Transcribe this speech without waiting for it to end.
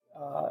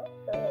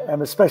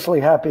am especially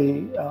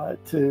happy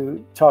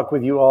to talk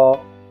with you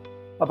all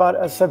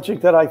about a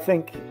subject that I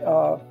think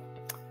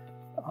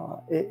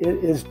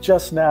is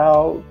just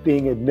now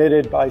being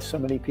admitted by so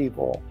many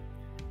people.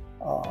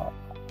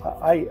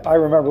 I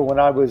remember when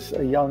I was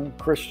a young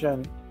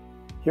Christian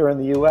here in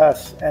the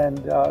U.S.,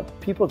 and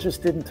people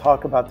just didn't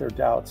talk about their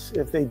doubts.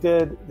 If they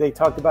did, they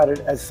talked about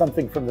it as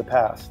something from the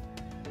past.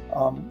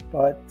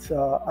 But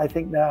I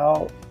think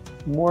now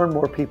more and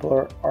more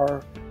people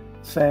are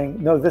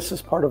saying, no, this is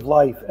part of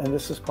life and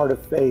this is part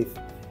of faith.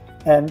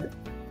 And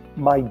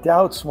my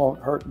doubts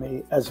won't hurt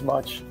me as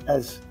much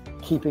as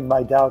keeping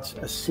my doubts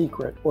a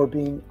secret, or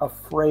being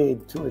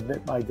afraid to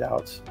admit my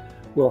doubts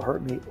will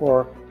hurt me,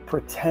 or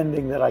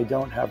pretending that I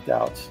don't have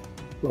doubts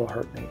will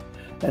hurt me.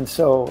 And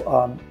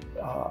so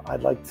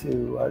I'd like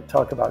to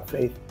talk about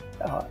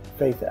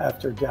faith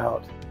after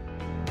doubt.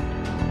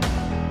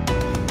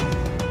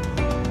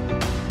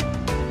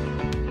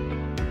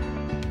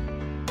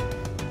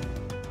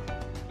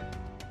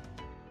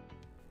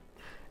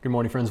 Good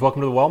morning, friends.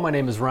 Welcome to The Well. My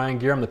name is Ryan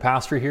Gear. I'm the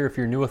pastor here. If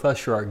you're new with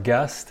us, you're our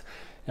guest,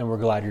 and we're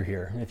glad you're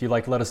here. If you'd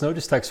like to let us know,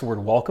 just text the word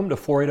WELCOME to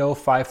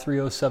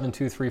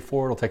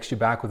 480-530-7234. It'll text you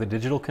back with a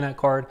digital Connect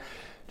card.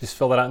 Just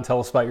fill that out and tell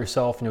us about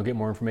yourself, and you'll get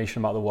more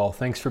information about The Well.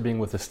 Thanks for being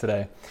with us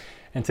today.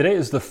 And today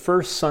is the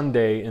first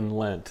Sunday in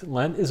Lent.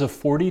 Lent is a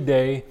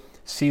 40-day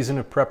season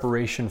of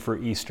preparation for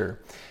Easter.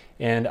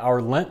 And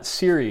our Lent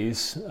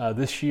series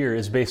this year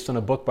is based on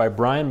a book by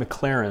Brian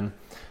McLaren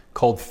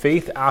called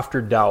Faith After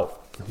Doubt: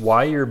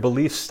 Why Your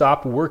Beliefs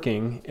Stopped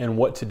Working and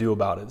What to Do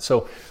About It.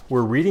 So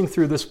we're reading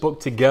through this book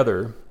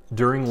together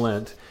during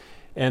Lent,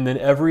 and then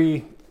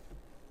every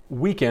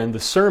weekend the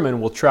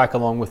sermon will track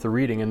along with the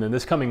reading. And then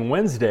this coming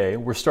Wednesday,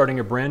 we're starting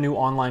a brand new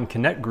online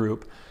Connect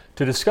group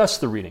to discuss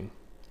the reading.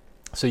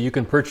 So you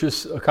can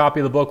purchase a copy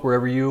of the book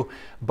wherever you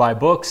buy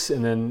books,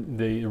 and then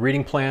the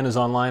reading plan is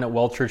online at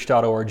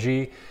wellchurch.org.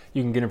 You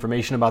can get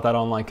information about that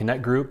online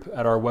Connect group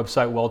at our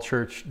website,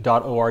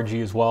 wellchurch.org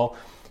as well.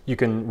 You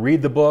can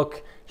read the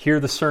book, hear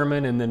the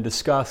sermon, and then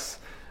discuss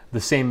the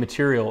same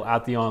material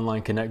at the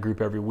online Connect group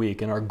every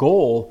week. And our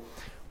goal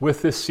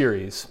with this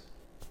series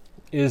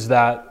is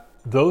that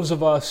those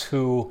of us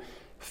who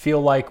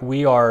feel like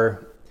we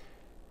are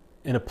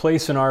in a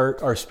place in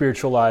our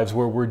spiritual lives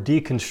where we're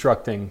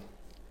deconstructing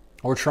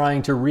or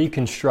trying to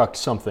reconstruct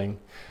something,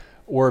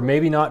 or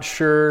maybe not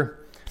sure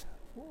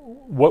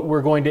what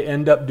we're going to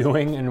end up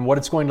doing and what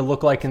it's going to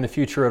look like in the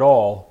future at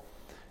all,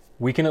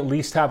 we can at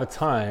least have a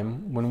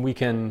time when we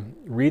can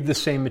read the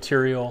same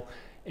material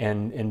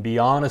and be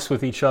honest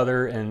with each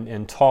other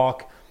and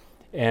talk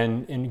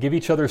and give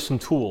each other some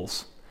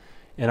tools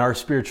in our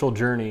spiritual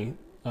journey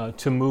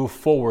to move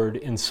forward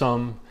in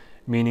some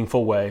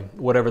meaningful way,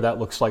 whatever that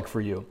looks like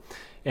for you.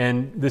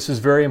 And this is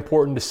very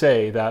important to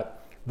say, that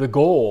the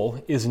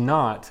goal is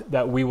not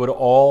that we would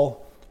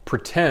all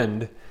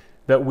pretend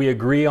that we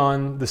agree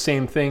on the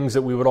same things,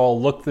 that we would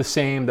all look the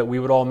same, that we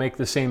would all make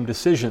the same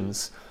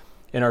decisions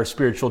in our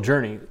spiritual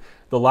journey.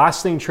 The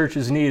last thing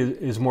churches need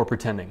is more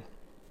pretending.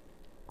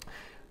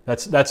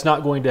 That's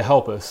not going to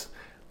help us.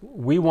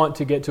 We want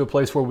to get to a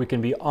place where we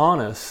can be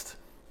honest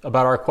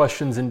about our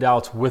questions and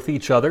doubts with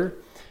each other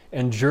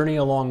and journey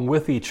along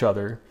with each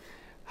other,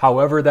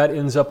 however that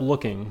ends up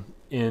looking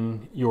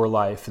in your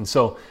life. And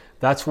so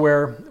that's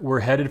where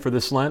we're headed for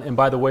this Lent. And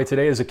by the way,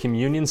 today is a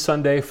communion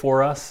Sunday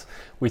for us.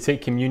 We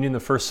take communion the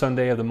first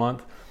Sunday of the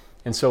month.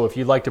 And so if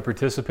you'd like to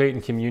participate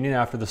in communion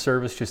after the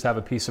service, just have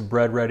a piece of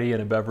bread ready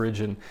and a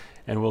beverage, and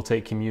we'll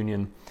take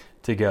communion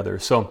together.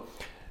 So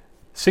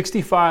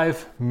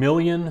 65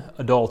 million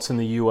adults in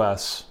the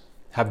U.S.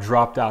 have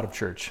dropped out of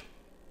church.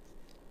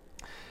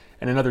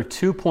 And another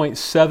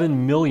 2.7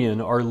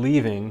 million are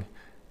leaving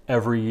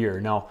every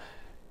year. Now,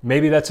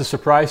 maybe that's a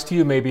surprise to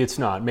you, maybe it's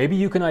not. Maybe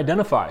you can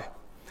identify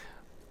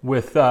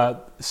with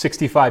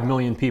 65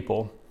 million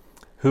people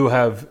who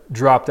have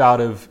dropped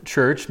out of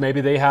church.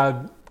 Maybe they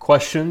had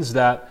questions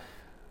that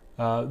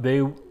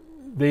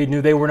they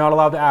knew they were not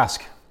allowed to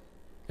ask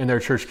in their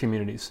church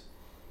communities.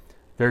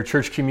 Their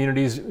church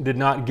communities did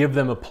not give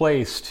them a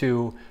place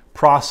to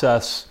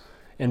process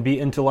and be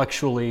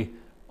intellectually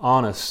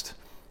honest,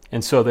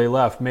 and so they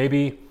left.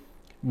 Maybe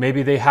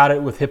they had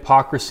it with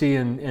hypocrisy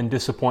and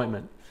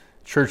disappointment,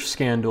 church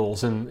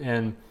scandals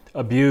and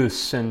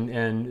abuse,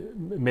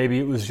 and maybe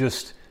it was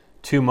just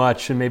too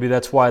much, and maybe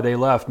that's why they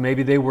left.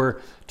 Maybe they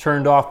were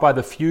turned off by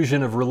the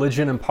fusion of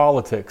religion and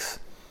politics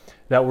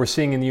that we're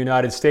seeing in the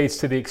United States,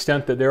 to the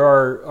extent that there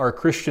are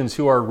Christians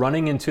who are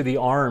running into the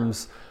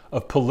arms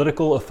of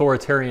political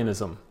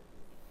authoritarianism.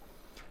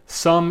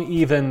 Some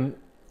even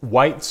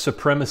white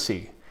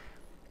supremacy,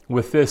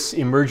 with this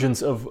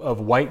emergence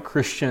of white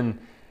Christian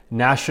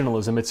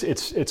nationalism.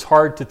 It's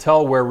hard to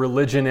tell where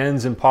religion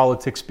ends and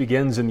politics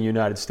begins in the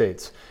United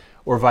States,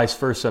 or vice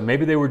versa.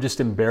 Maybe they were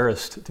just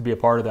embarrassed to be a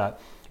part of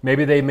that.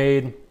 Maybe they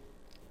made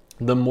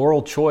the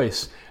moral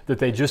choice that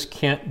they just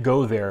can't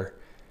go there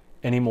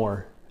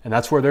anymore. And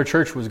that's where their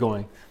church was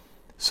going.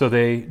 So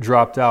they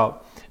dropped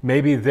out.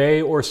 Maybe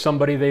they or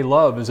somebody they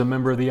love is a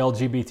member of the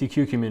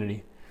LGBTQ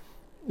community.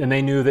 And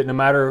they knew that no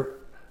matter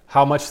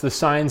how much the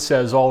sign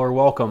says all are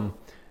welcome,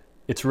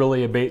 it's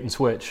really a bait and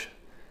switch.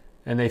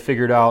 And they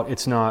figured out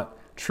it's not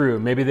true.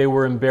 Maybe they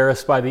were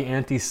embarrassed by the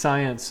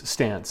anti-science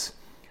stance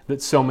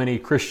that so many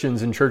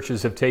Christians and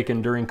churches have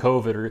taken during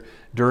COVID or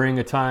during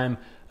a time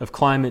of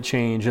climate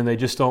change, and they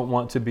just don't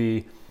want to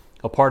be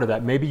a part of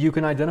that. Maybe you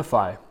can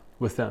identify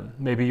with them.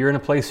 Maybe you're in a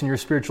place in your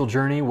spiritual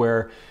journey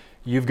where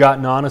you've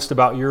gotten honest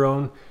about your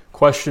own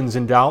questions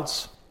and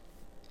doubts,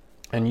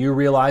 and you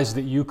realize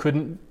that you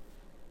couldn't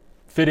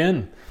fit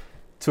in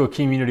to a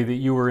community that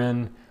you were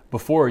in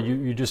before.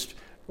 You just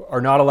are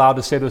not allowed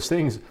to say those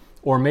things.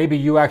 Or maybe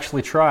you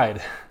actually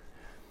tried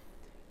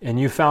and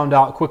you found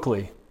out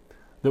quickly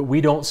that we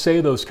don't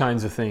say those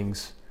kinds of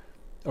things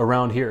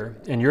around here.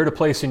 And you're at a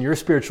place in your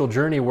spiritual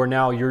journey where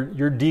now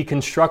you're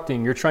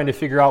deconstructing, you're trying to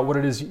figure out what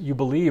it is you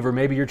believe, or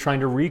maybe you're trying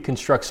to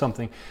reconstruct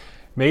something.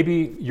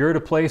 Maybe you're at a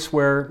place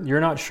where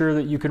you're not sure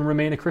that you can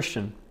remain a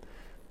Christian.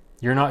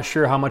 You're not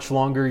sure how much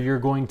longer you're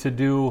going to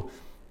do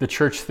the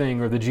church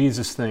thing or the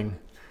Jesus thing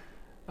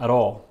at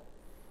all.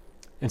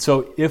 And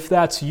so if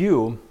that's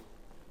you,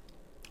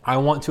 I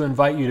want to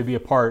invite you to be a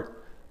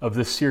part of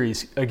this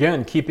series.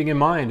 Again, keeping in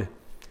mind,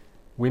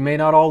 we may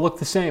not all look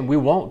the same. We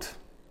won't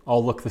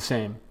all look the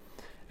same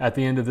at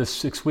the end of this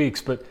 6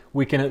 weeks, but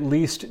we can at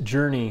least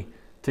journey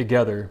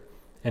together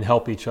and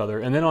help each other.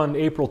 And then on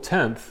April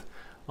 10th,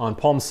 on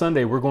Palm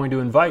Sunday, we're going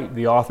to invite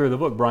the author of the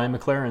book, Brian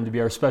McLaren, to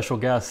be our special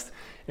guest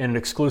in an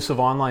exclusive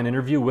online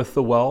interview with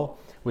The Well.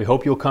 We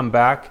hope you'll come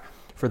back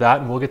for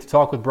that, and we'll get to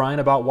talk with Brian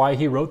about why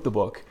he wrote the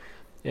book.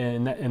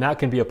 And that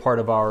can be a part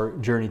of our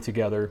journey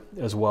together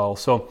as well.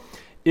 So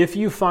if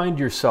you find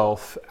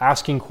yourself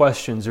asking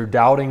questions or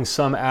doubting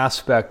some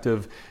aspect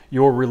of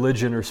your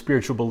religion or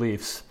spiritual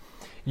beliefs,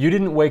 you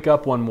didn't wake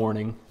up one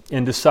morning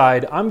and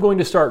decide, I'm going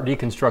to start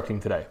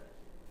deconstructing today.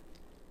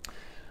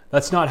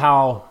 That's not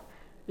how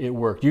it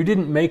worked. You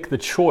didn't make the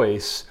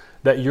choice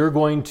that you're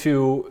going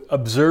to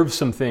observe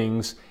some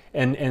things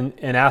and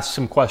ask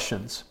some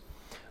questions.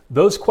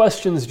 Those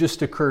questions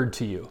just occurred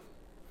to you.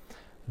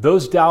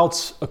 Those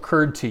doubts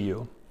occurred to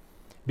you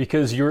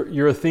because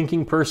you're a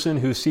thinking person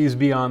who sees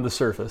beyond the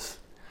surface.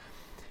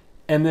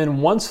 And then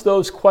once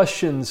those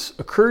questions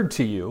occurred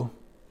to you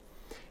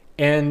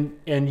and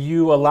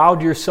you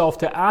allowed yourself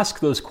to ask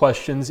those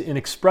questions and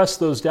express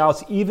those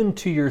doubts even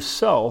to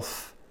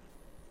yourself,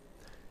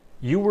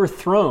 you were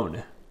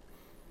thrown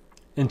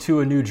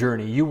into a new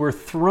journey. You were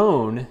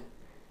thrown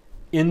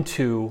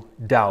into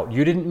doubt.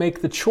 You didn't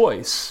make the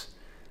choice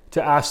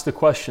to ask the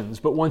questions,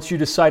 but once you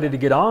decided to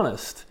get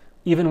honest,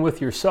 even with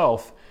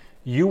yourself,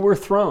 you were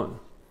thrown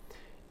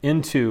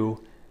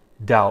into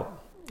doubt.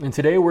 And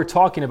today we're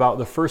talking about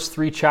the first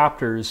 3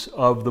 chapters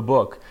of the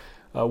book,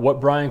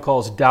 what Brian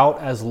calls doubt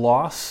as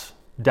loss,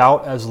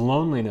 doubt as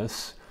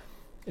loneliness,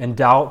 and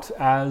doubt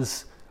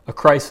as a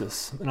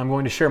crisis. And I'm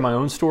going to share my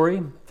own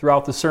story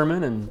throughout the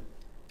sermon, and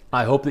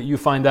I hope that you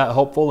find that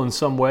helpful in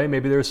some way.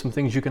 Maybe there's some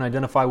things you can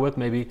identify with,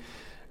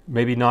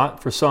 maybe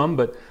not for some,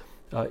 but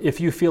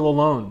if you feel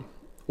alone,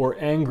 or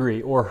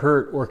angry, or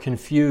hurt, or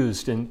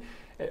confused,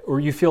 or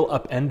you feel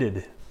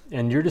upended,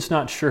 and you're just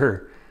not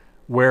sure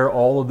where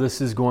all of this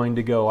is going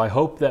to go, I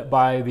hope that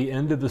by the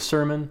end of the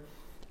sermon,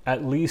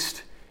 at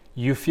least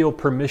you feel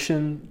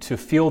permission to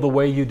feel the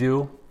way you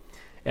do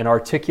and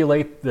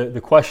articulate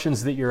the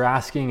questions that you're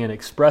asking and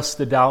express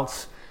the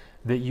doubts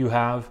that you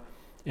have,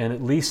 and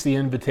at least the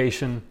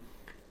invitation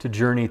to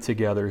journey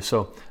together.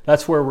 So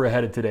that's where we're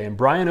headed today. And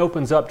Brian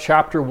opens up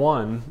chapter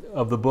 1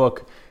 of the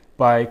book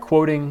by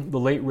quoting the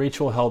late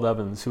Rachel Held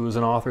Evans, who was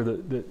an author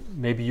that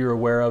maybe you're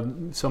aware of,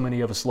 so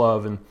many of us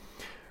love. And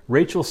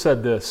Rachel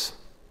said this: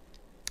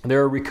 there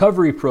are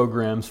recovery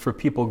programs for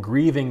people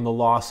grieving the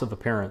loss of a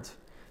parent,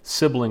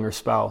 sibling, or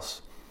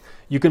spouse.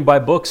 You can buy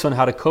books on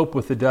how to cope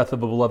with the death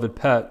of a beloved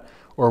pet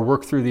or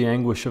work through the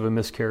anguish of a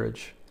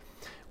miscarriage.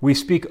 We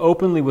speak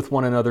openly with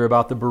one another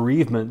about the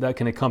bereavement that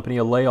can accompany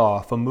a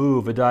layoff, a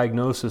move, a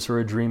diagnosis, or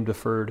a dream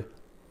deferred.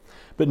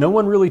 But no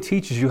one really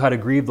teaches you how to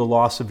grieve the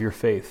loss of your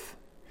faith.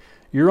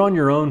 You're on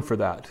your own for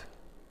that,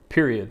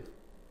 period.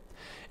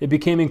 It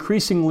became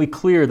increasingly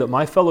clear that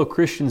my fellow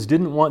Christians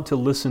didn't want to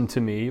listen to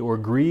me or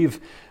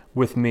grieve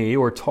with me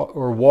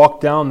or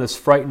walk down this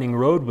frightening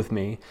road with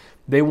me.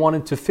 They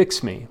wanted to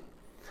fix me.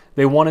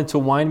 They wanted to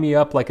wind me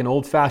up like an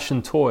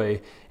old-fashioned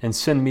toy and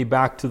send me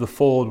back to the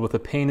fold with a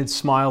painted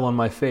smile on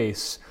my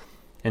face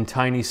and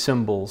tiny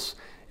symbols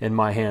in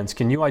my hands.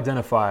 Can you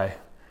identify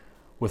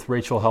with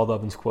Rachel Held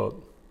Evans'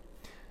 quote?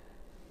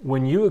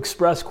 When you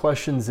express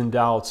questions and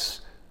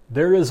doubts,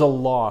 there is a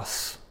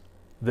loss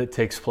that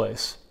takes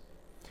place.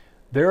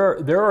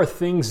 There are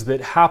things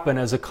that happen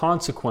as a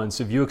consequence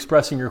of you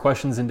expressing your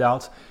questions and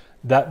doubts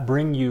that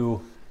bring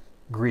you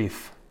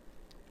grief.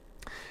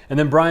 And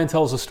then Brian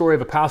tells a story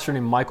of a pastor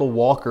named Michael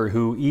Walker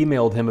who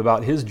emailed him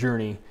about his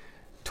journey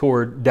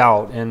toward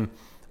doubt. And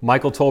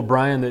Michael told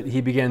Brian that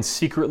he began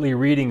secretly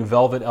reading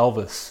Velvet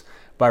Elvis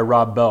by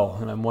Rob Bell.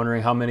 And I'm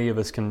wondering how many of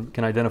us can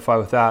identify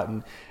with that.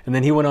 And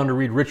then he went on to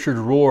read Richard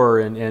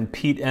Rohr and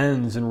Pete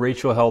Enns and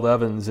Rachel Held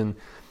Evans. And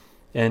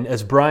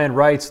as Brian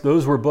writes,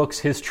 those were books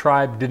his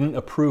tribe didn't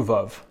approve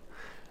of.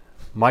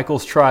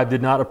 Michael's tribe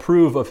did not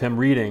approve of him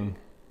reading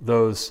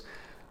those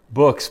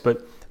books,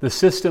 but the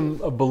system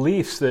of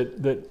beliefs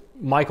that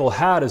Michael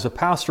had as a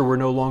pastor were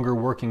no longer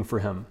working for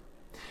him.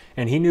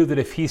 And he knew that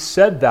if he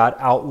said that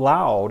out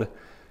loud,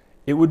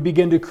 it would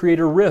begin to create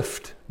a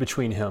rift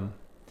between him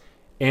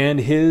and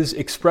his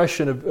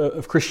expression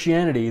of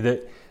Christianity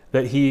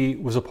that he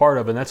was a part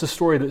of. And that's a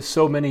story that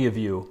so many of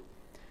you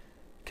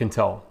can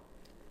tell.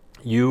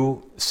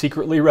 You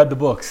secretly read the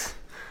books,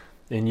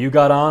 and you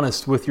got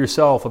honest with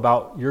yourself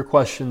about your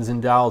questions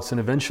and doubts, and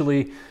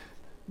eventually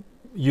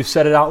you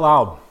said it out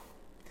loud.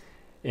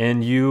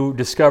 And you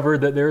discovered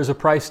that there is a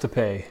price to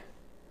pay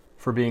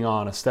for being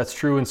honest. That's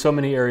true in so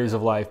many areas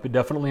of life, but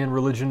definitely in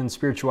religion and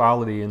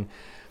spirituality.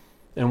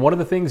 And one of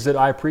the things that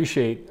I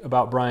appreciate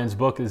about Brian's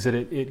book is that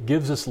it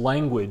gives us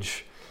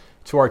language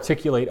to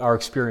articulate our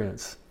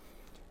experience,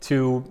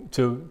 to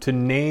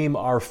name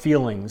our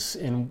feelings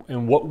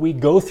and what we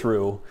go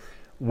through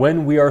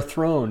when we are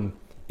thrown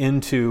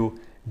into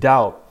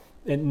doubt.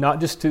 And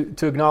not just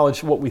to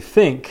acknowledge what we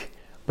think,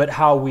 but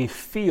how we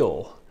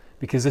feel.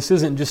 Because this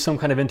isn't just some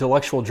kind of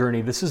intellectual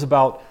journey. This is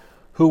about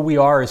who we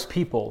are as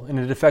people, and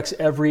it affects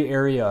every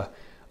area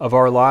of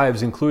our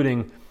lives,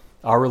 including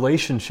our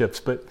relationships.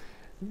 But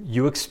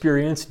you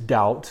experience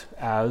doubt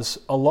as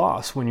a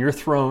loss. When you're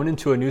thrown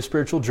into a new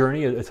spiritual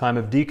journey, a time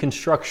of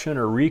deconstruction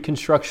or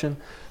reconstruction,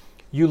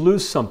 you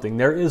lose something.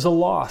 There is a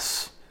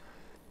loss.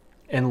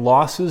 And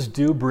losses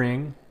do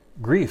bring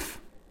grief.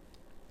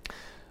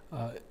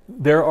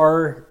 There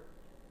are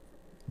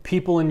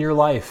people in your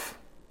life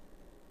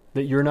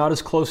that you're not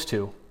as close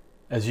to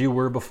as you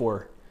were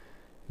before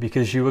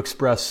because you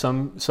express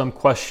some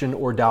question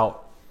or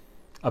doubt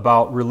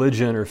about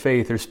religion or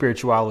faith or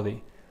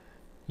spirituality.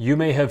 You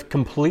may have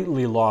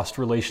completely lost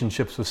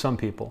relationships with some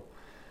people.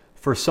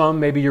 For some,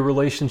 maybe your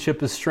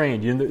relationship is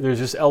strained. There's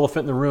this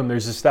elephant in the room.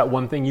 There's just that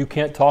one thing you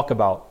can't talk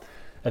about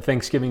at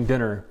Thanksgiving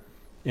dinner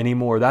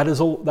anymore. That's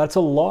a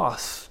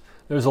loss.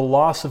 There's a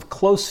loss of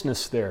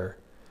closeness there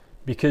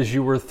because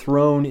you were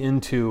thrown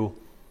into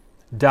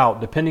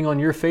doubt. Depending on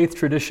your faith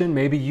tradition,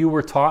 maybe you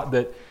were taught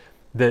that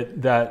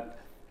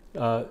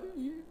a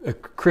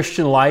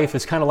Christian life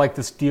is kind of like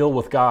this deal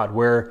with God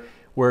where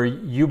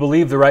you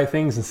believe the right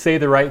things and say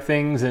the right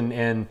things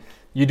and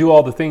you do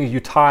all the things, you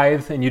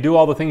tithe and you do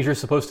all the things you're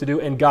supposed to do,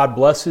 and God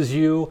blesses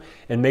you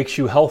and makes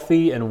you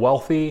healthy and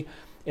wealthy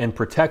and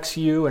protects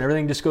you and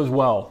everything just goes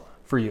well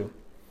for you.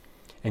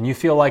 And you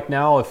feel like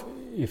now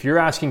if you're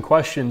asking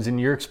questions and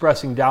you're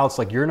expressing doubts,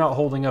 like you're not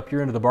holding up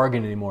your end of the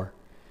bargain anymore.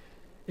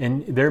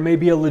 And there may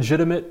be a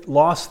legitimate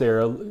loss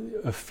there,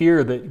 a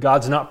fear that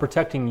God's not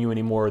protecting you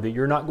anymore, that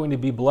you're not going to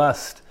be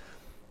blessed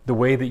the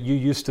way that you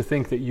used to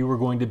think that you were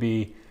going to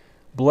be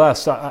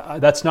blessed.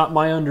 That's not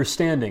my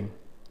understanding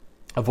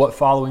of what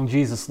following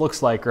Jesus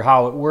looks like or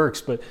how it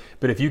works. But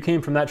if you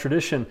came from that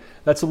tradition,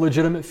 that's a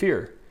legitimate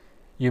fear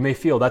you may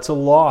feel. That's a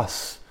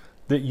loss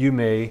that you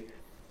may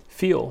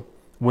feel.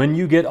 When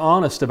you get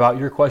honest about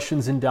your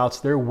questions and doubts,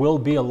 there will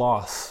be a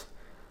loss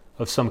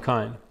of some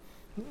kind.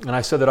 And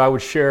I said that I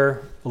would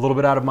share a little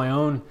bit out of my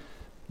own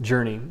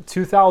journey.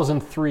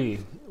 2003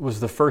 was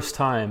the first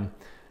time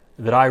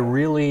that I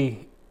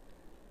really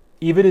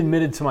even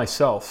admitted to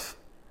myself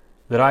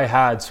that I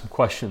had some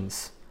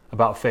questions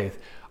about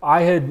faith.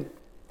 I had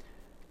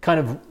kind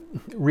of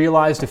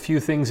realized a few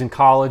things in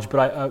college,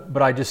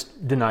 but I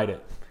just denied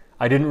it.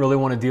 I didn't really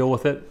want to deal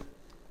with it.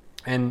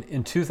 And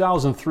in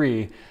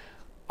 2003,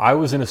 I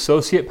was an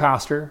associate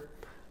pastor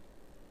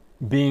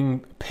being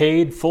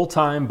paid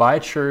full-time by a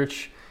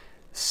church,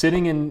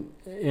 sitting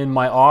in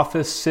my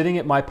office, sitting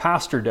at my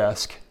pastor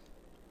desk,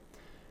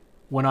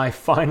 when I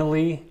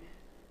finally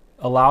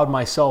allowed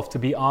myself to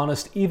be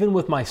honest, even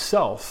with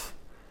myself,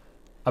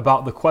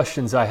 about the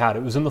questions I had.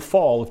 It was in the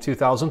fall of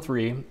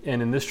 2003,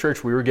 and in this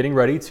church we were getting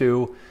ready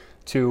to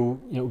go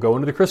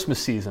into the Christmas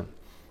season.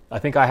 I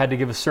think I had to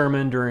give a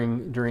sermon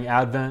during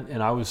Advent,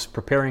 and I was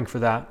preparing for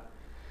that.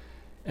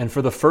 And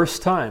for the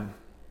first time,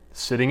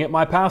 sitting at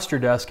my pastor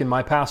desk in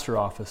my pastor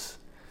office,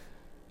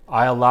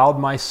 I allowed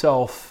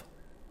myself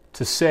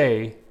to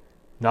say,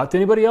 not to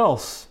anybody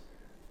else,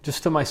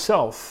 just to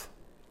myself,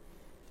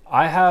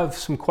 I have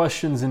some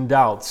questions and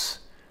doubts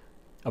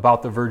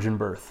about the virgin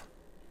birth,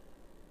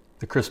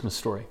 the Christmas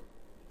story.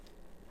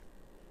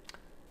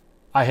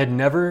 I had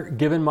never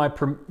given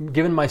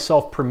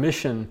myself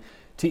permission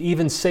to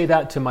even say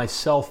that to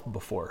myself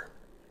before.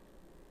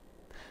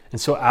 And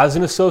so as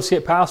an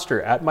associate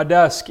pastor at my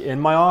desk in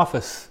my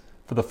office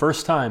for the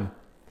first time,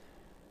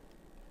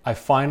 I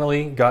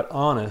finally got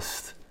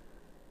honest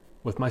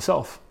with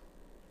myself.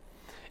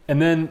 And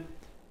then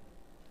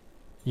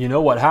you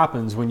know what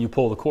happens when you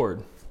pull the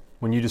cord,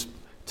 when you just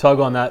tug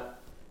on that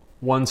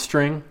one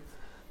string.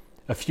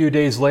 A few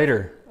days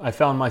later, I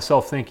found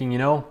myself thinking,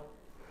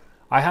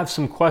 I have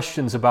some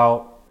questions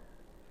about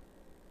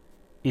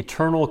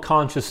eternal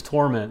conscious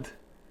torment,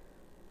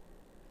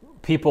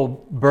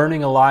 people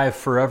burning alive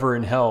forever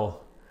in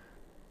hell,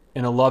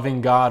 and a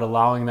loving God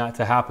allowing that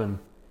to happen,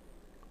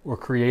 or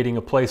creating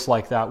a place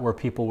like that where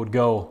people would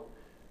go.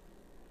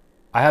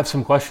 I have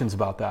some questions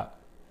about that.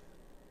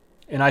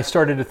 And I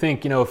started to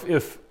think,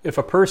 if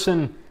a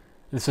person,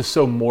 this is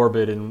so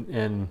morbid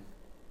and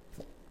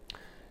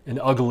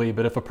ugly,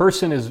 but if a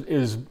person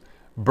is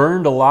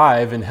burned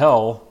alive in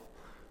hell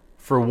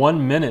for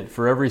 1 minute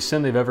for every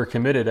sin they've ever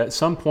committed, at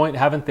some point,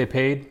 haven't they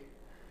paid?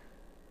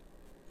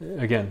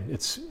 Again,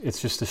 it's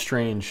just a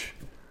strange,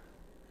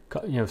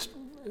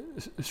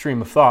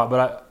 stream of thought.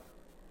 But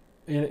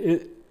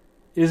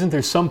isn't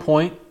there some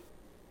point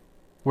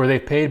where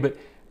they've paid?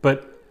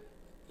 But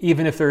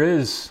even if there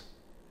is,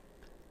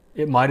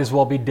 it might as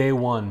well be day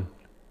one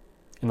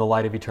in the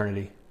light of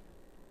eternity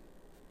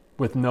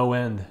with no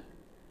end.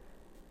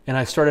 And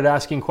I started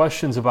asking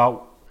questions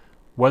about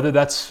whether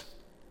that's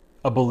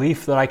a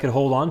belief that I could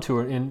hold on to,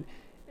 and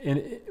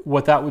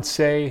what that would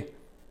say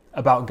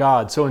about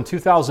God. So in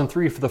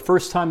 2003, for the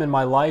first time in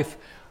my life,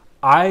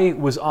 I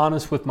was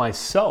honest with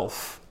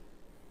myself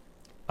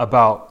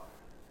about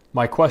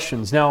my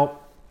questions. Now,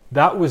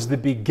 that was the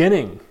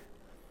beginning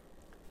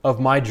of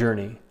my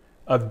journey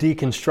of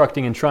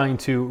deconstructing and trying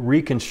to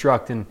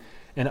reconstruct, and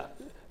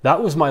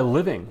that was my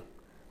living.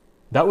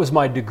 That was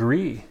my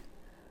degree.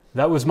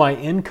 That was my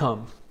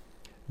income.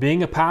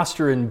 Being a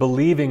pastor and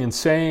believing and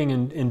saying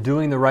and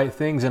doing the right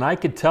things. And I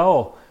could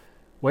tell,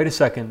 wait a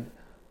second,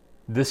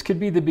 this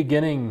could be the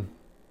beginning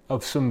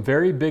of some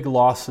very big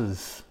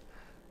losses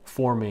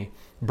for me.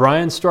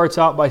 Brian starts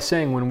out by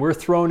saying, when we're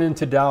thrown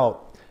into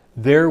doubt,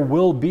 there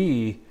will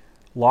be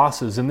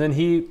losses. And then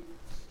he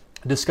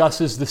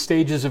discusses the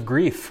stages of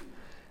grief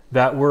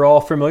that we're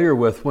all familiar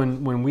with.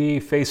 When we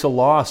face a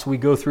loss, we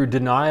go through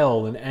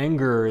denial and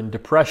anger and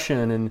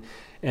depression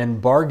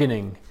and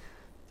bargaining.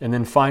 And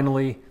then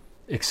finally,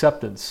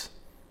 acceptance.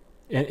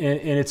 And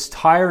it's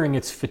tiring,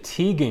 it's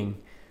fatiguing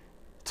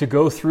to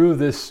go through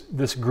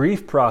this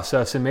grief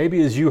process. And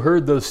maybe as you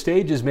heard those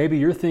stages, maybe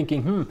you're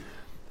thinking,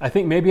 I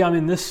think maybe I'm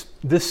in this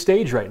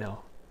stage right now.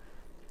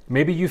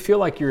 Maybe you feel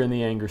like you're in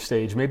the anger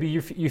stage. Maybe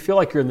you feel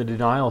like you're in the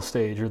denial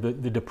stage, or the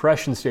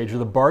depression stage, or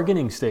the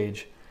bargaining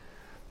stage.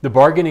 The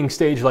bargaining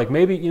stage, like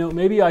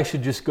maybe I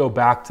should just go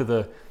back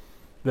to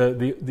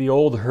the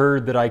old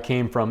herd that I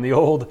came from, the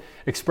old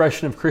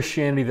expression of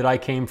Christianity that I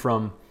came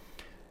from.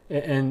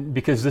 And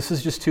because this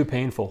is just too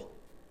painful.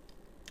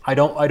 I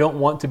don't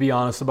want to be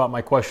honest about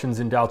my questions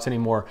and doubts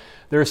anymore.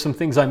 There are some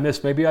things I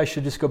missed. Maybe I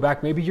should just go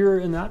back. Maybe you're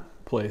in that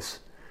place.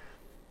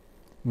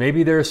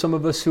 Maybe there are some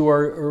of us who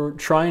are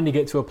trying to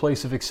get to a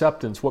place of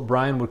acceptance, what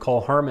Brian would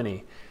call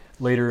harmony,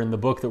 later in the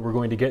book that we're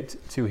going to get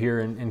to here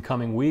in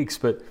coming weeks.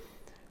 But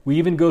we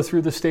even go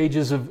through the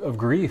stages of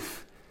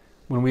grief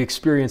when we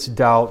experience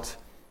doubt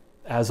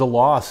as a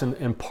loss.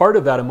 And part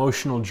of that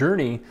emotional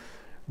journey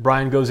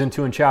Brian goes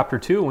into in chapter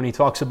 2 when he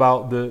talks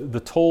about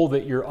the toll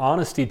that your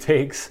honesty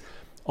takes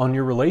on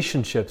your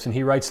relationships. And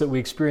he writes that we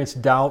experience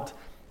doubt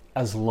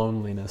as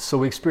loneliness. So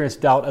we experience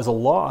doubt as a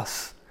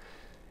loss.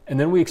 And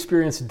then we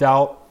experience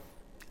doubt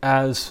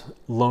as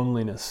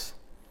loneliness.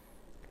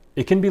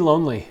 It can be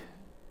lonely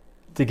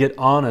to get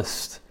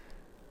honest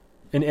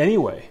in any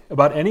way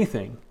about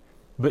anything,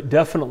 but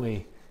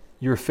definitely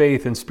your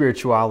faith and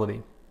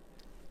spirituality.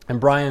 And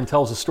Brian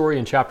tells a story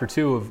in chapter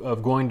 2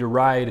 of going to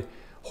ride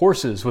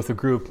horses with a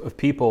group of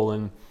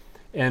people,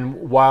 and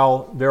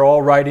while they're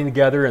all riding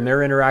together and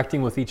they're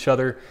interacting with each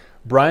other,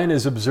 Brian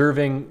is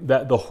observing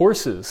that the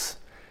horses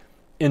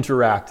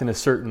interact in a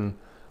certain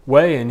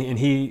way, and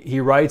he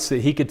writes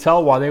that he could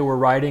tell while they were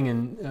riding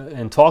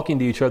and talking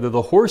to each other,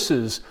 the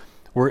horses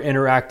were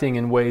interacting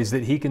in ways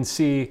that he could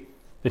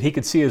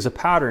see as a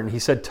pattern. He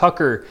said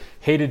Tucker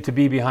hated to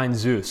be behind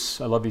Zeus.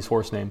 I love these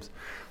horse names.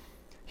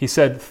 He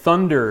said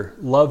Thunder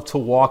loved to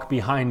walk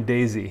behind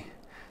Daisy.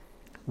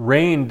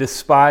 Rain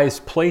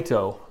despised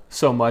Plato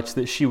so much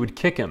that she would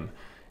kick him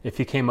if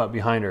he came up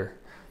behind her.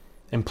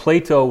 And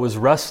Plato was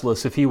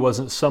restless if he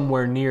wasn't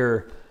somewhere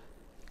near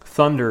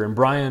Thunder. And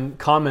Brian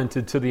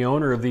commented to the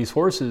owner of these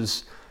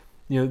horses,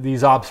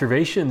 these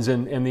observations,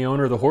 and the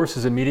owner of the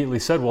horses immediately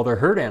said, well, they're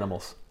herd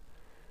animals.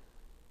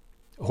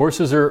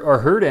 Horses are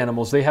herd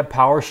animals. They have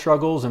power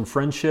struggles and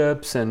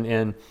friendships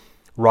and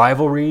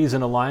rivalries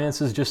and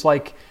alliances just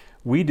like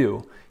we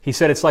do. He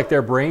said it's like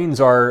their brains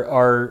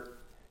are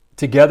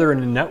together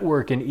in a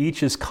network, and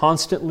each is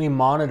constantly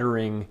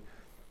monitoring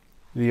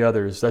the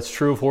others. That's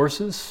true of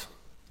horses,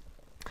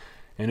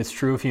 and it's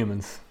true of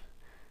humans.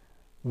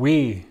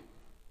 We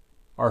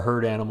are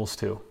herd animals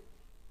too.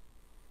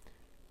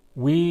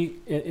 We,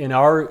 in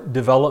our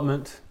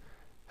development,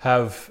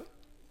 have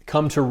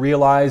come to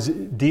realize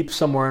deep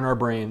somewhere in our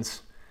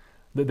brains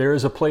that there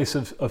is a place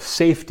of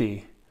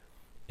safety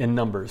in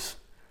numbers,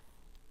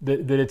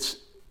 that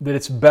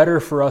it's better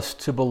for us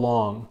to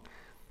belong.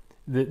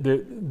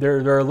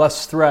 There are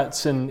less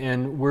threats,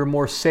 and we're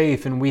more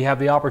safe, and we have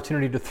the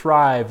opportunity to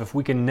thrive if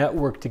we can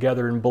network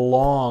together and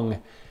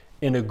belong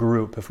in a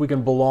group, if we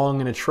can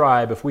belong in a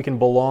tribe, if we can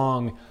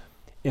belong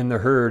in the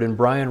herd. And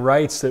Brian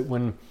writes that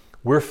when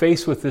we're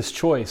faced with this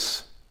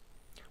choice,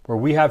 where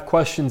we have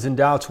questions and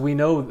doubts, we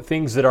know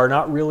things that are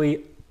not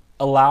really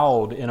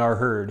allowed in our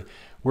herd,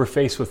 we're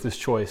faced with this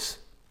choice.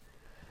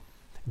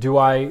 Do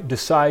I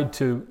decide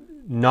to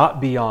not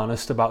be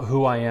honest about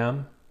who I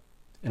am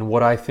and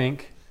what I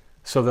think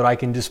so that I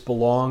can just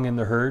belong in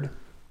the herd?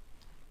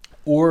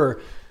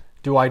 Or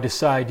do I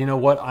decide, you know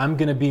what, I'm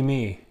going to be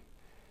me,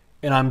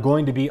 and I'm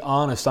going to be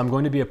honest, I'm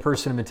going to be a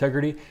person of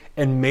integrity,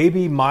 and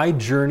maybe my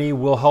journey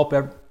will help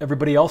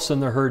everybody else in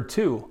the herd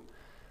too.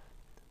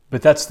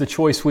 But that's the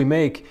choice we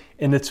make,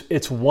 and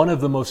it's one of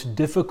the most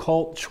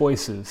difficult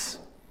choices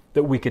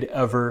that we could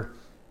ever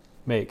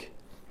make.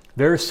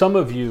 There are some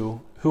of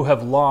you who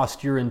have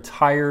lost your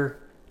entire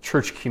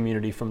church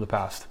community from the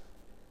past.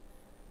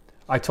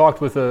 I talked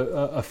with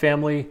a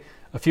family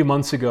a few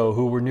months ago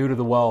who were new to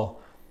the well,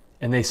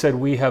 and they said,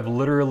 we have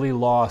literally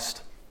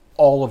lost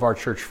all of our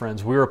church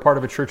friends. We were a part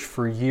of a church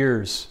for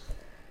years.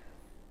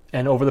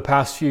 And over the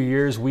past few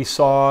years, we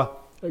saw,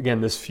 again,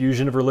 this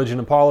fusion of religion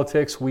and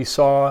politics. We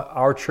saw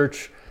our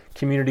church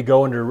community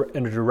go in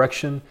a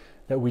direction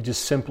that we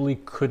just simply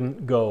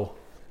couldn't go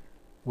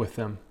with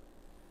them.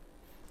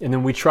 And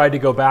then we tried to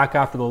go back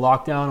after the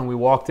lockdown, and we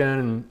walked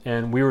in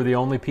and we were the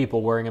only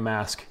people wearing a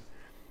mask.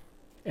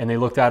 And they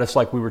looked at us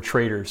like we were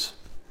traitors,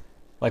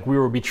 like we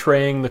were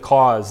betraying the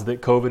cause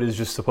that COVID is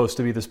just supposed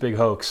to be this big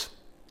hoax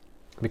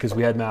because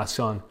we had masks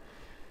on.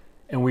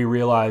 And we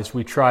realized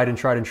we tried and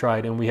tried and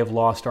tried, and we have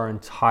lost our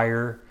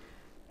entire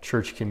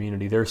church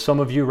community. There are some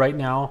of you right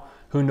now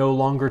who no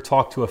longer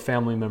talk to a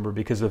family member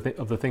because of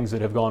the things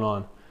that have gone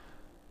on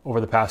over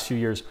the past few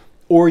years.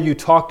 Or you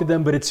talk to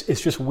them, but it's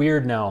just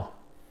weird now.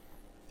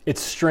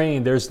 It's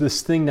strained. There's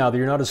this thing now that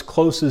you're not as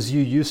close as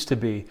you used to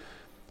be.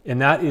 And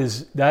that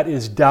is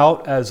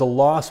doubt as a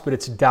loss, but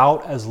it's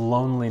doubt as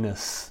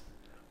loneliness.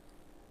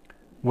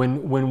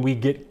 When we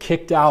get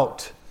kicked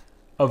out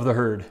of the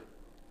herd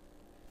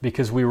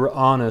because we were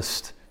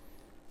honest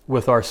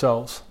with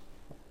ourselves.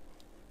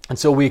 And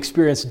so we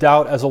experience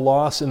doubt as a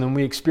loss, and then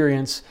we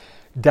experience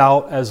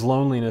doubt as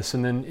loneliness.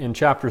 And then in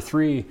chapter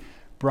 3,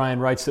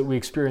 Brian writes that we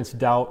experience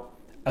doubt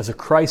as a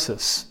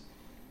crisis.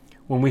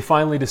 When we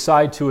finally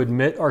decide to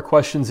admit our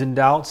questions and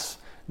doubts,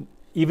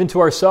 even to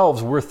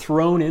ourselves, we're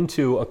thrown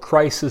into a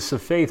crisis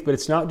of faith. But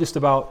it's not just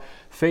about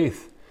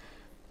faith,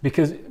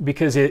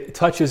 because it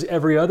touches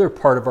every other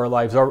part of our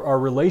lives, our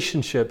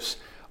relationships,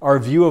 our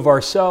view of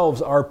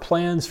ourselves, our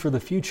plans for the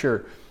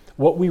future,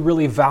 what we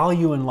really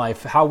value in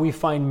life, how we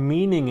find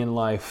meaning in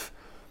life.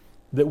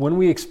 That when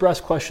we express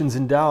questions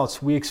and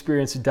doubts, we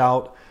experience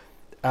doubt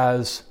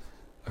as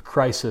a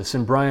crisis.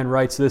 And Brian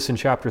writes this in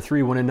chapter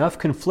 3, when enough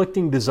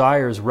conflicting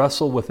desires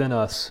wrestle within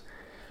us,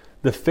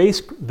 the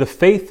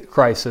faith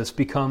crisis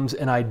becomes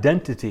an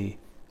identity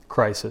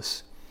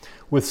crisis.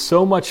 With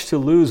so much to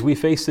lose, we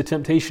face the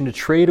temptation to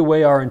trade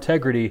away our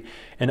integrity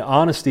and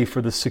honesty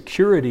for the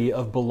security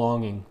of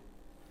belonging.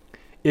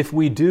 If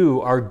we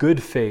do, our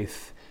good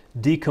faith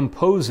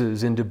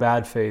decomposes into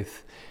bad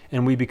faith,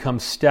 and we become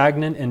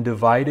stagnant and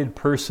divided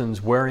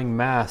persons wearing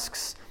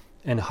masks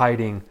and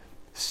hiding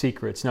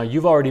secrets. Now,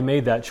 you've already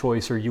made that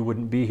choice or you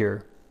wouldn't be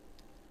here.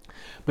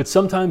 But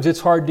sometimes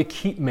it's hard to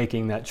keep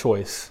making that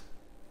choice.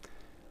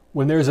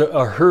 When there's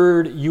a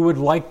herd you would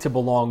like to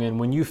belong in,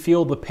 when you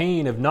feel the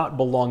pain of not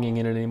belonging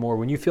in it anymore,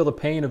 when you feel the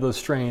pain of those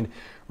strained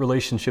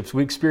relationships,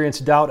 we experience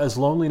doubt as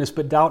loneliness,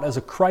 but doubt as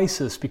a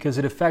crisis because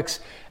it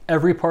affects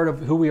every part of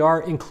who we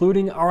are,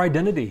 including our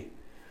identity.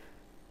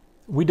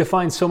 We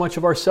define so much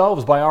of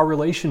ourselves by our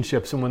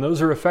relationships, and when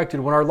those are affected,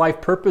 when our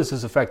life purpose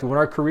is affected, when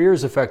our career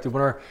is affected,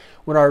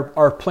 when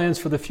our plans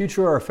for the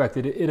future are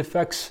affected, it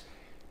affects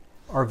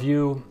our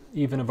view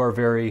even of our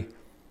very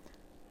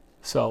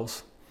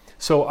selves.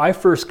 So I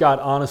first got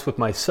honest with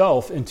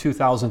myself in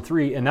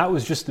 2003, and that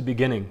was just the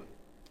beginning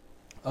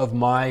of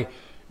my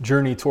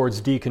journey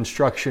towards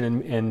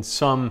deconstruction and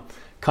some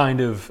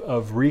kind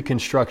of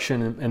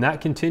reconstruction, and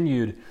that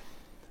continued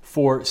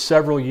for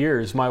several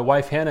years. My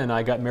wife Hannah and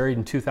I got married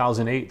in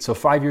 2008, so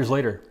 5 years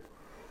later.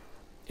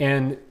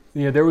 And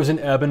there was an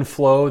ebb and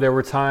flow. There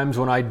were times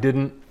when I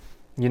didn't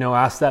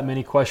ask that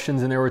many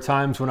questions, and there were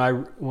times when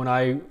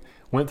I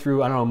went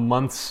through,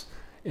 months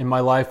in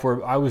my life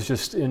where I was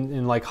just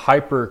in like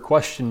hyper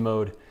question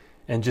mode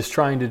and just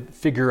trying to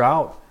figure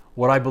out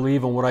what I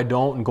believe and what I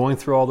don't, and going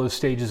through all those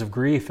stages of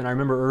grief. And I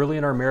remember early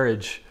in our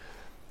marriage,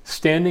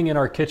 standing in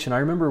our kitchen.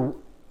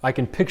 I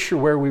can picture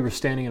where we were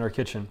standing in our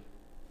kitchen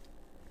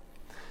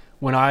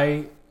when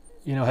I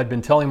had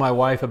been telling my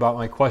wife about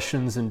my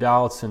questions and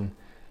doubts, and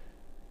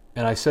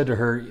I said to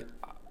her,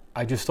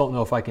 I just don't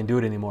know if I can do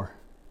it anymore.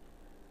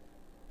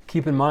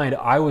 Keep in mind,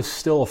 I was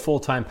still a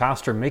full-time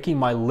pastor, making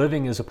my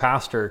living as a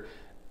pastor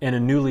and a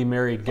newly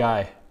married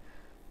guy.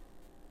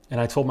 And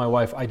I told my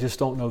wife, I just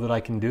don't know that I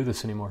can do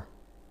this anymore.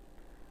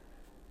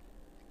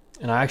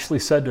 And I actually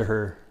said to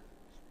her,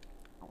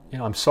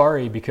 I'm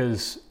sorry,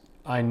 because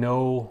I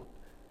know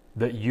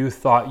that you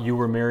thought you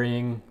were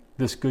marrying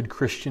this good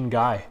Christian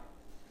guy.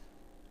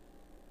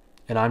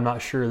 And I'm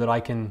not sure that I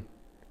can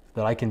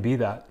be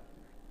that.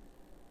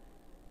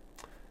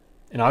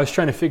 And I was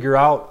trying to figure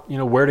out,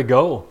 where to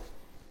go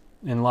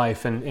in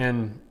life,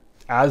 and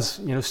as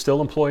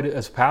still employed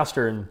as a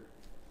pastor, and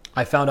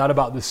I found out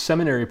about this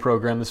seminary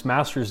program, this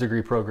master's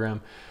degree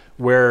program,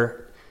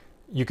 where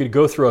you could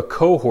go through a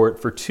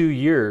cohort for 2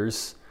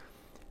 years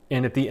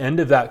And at the end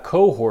of that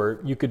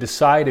cohort, you could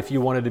decide if you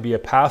wanted to be a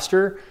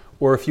pastor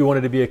or if you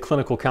wanted to be a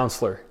clinical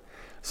counselor.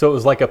 So it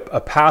was like a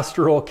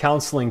pastoral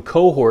counseling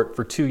cohort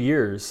for 2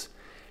 years.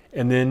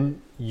 And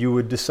then you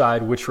would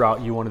decide which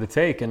route you wanted to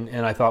take. And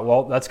I thought,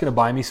 well, that's going to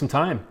buy me some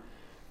time.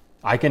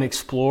 I can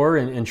explore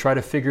and try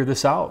to figure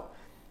this out.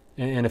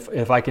 And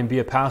if I can be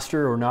a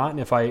pastor or not, and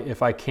if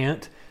I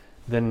can't,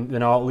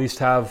 then I'll at least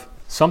have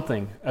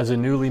something. As a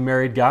newly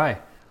married guy,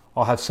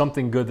 I'll have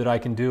something good that I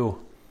can do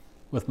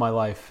with my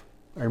life.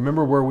 I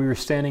remember where we were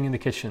standing in the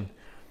kitchen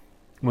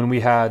when we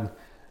had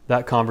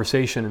that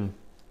conversation,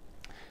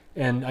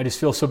 and I just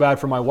feel so bad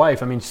for my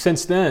wife. I mean,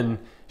 since then,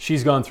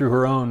 she's gone through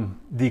her own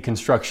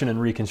deconstruction and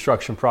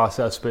reconstruction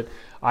process, but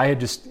I had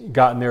just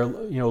gotten there, a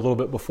little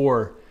bit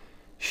before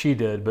she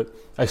did. But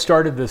I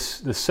started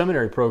this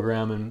seminary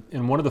program,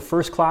 and one of the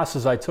first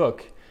classes I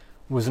took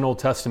was an Old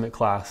Testament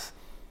class,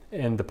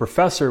 and the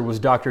professor was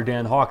Dr.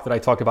 Dan Hawk that I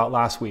talked about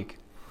last week.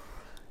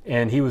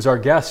 And he was our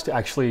guest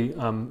actually in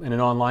an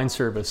online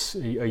service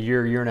a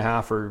year and a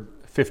half, or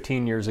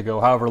 15 years ago,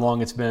 however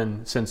long it's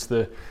been since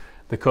the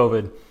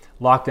COVID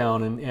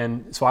lockdown.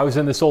 And so I was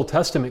in this Old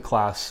Testament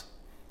class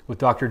with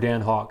Dr.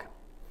 Dan Hawk.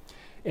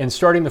 And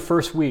starting the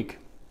first week,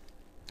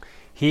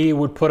 he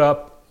would put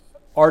up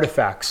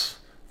artifacts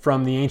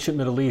from the ancient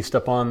Middle East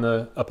up on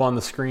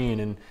the screen,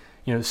 and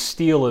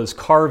stelas,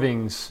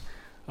 carvings,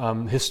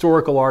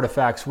 historical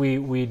artifacts.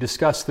 We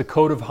discussed the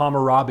Code of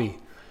Hammurabi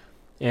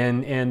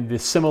and the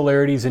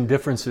similarities and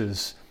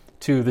differences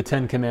to the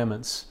Ten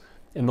Commandments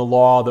and the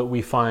law that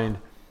we find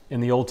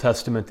in the Old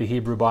Testament, the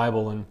Hebrew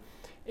Bible.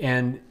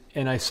 And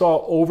I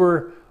saw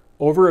over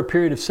a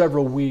period of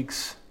several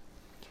weeks,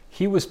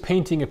 he was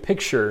painting a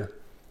picture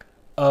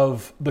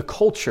of the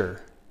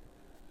culture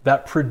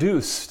that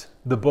produced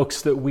the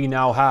books that we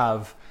now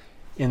have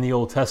in the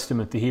Old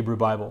Testament, the Hebrew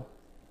Bible.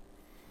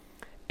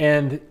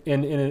 And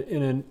in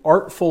an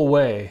artful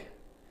way,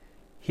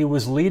 he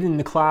was leading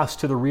the class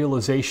to the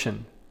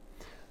realization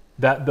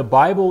that the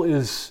Bible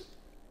is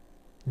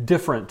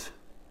different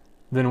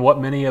than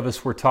what many of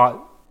us were taught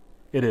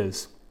it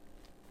is.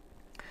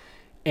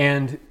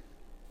 And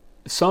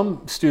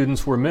some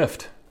students were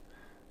miffed.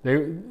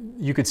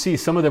 You could see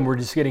some of them were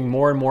just getting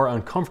more and more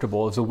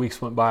uncomfortable as the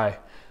weeks went by.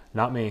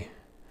 Not me.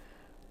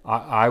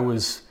 I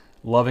was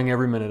loving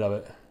every minute of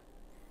it.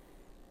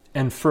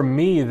 And for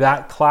me,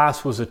 that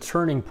class was a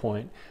turning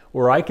point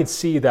where I could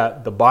see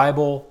that the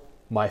Bible,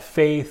 my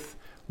faith,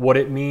 what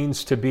it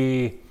means to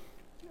be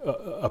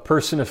a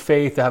person of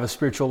faith, to have a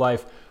spiritual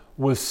life,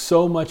 was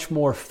so much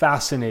more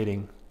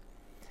fascinating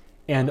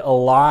and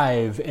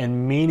alive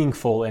and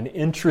meaningful and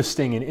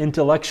interesting and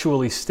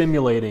intellectually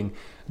stimulating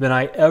than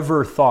I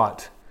ever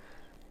thought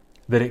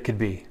that it could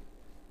be.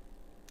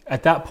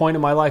 At that point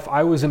in my life,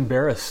 I was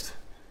embarrassed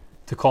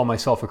to call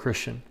myself a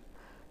Christian.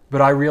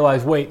 But I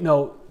realized, wait,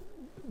 no,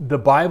 the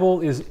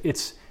Bible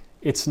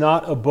it's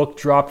not a book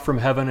dropped from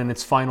heaven in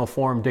its final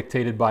form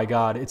dictated by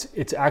God.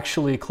 It's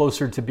actually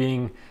closer to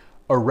being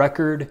a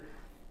record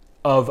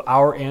of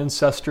our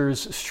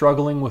ancestors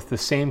struggling with the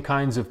same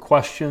kinds of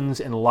questions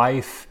in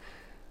life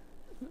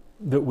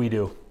that we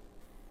do.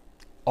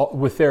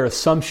 With their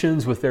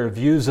assumptions, with their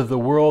views of the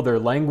world, their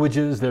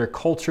languages, their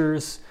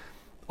cultures,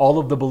 all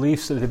of the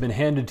beliefs that have been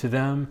handed to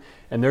them,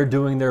 and they're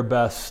doing their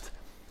best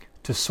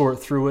to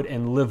sort through it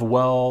and live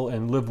well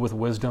and live with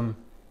wisdom.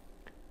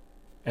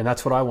 And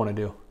that's what I want to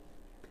do.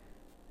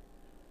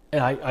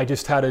 And I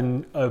just had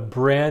a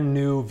brand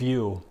new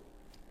view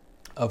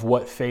of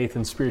what faith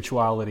and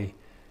spirituality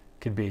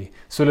could be.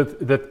 So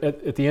that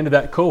at the end of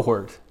that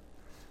cohort,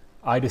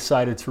 I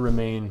decided to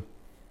remain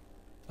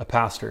a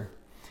pastor.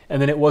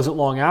 And then it wasn't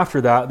long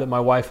after that my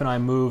wife and I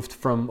moved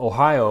from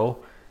Ohio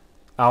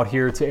out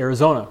here to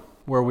Arizona,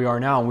 where we are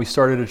now. And we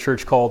started a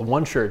church called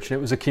One Church. And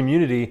it was a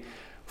community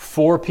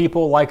for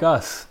people like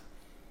us,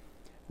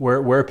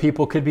 where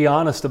people could be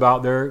honest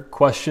about their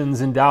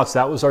questions and doubts.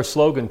 That was our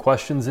slogan,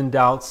 questions and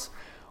doubts,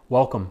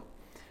 welcome.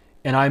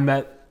 And I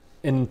met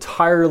an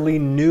entirely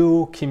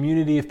new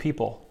community of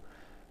people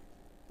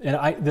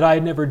that I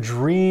had never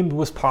dreamed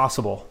was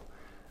possible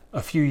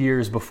a few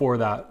years before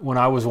that, when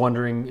I was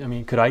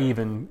wondering, could I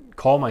even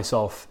call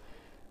myself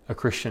a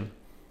Christian?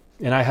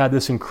 And I had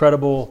this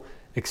incredible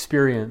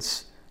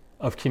experience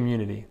of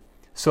community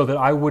so that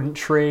I wouldn't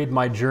trade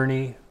my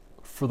journey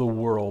for the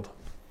world.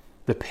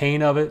 The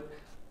pain of it,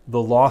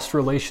 the lost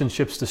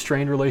relationships, the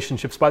strained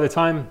relationships. By the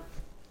time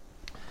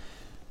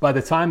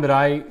that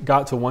I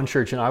got to One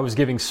Church and I was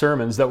giving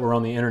sermons that were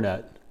on the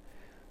internet,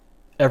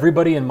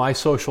 everybody in my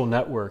social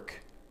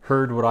network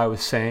heard what I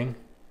was saying,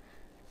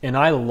 and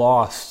I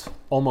lost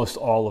almost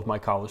all of my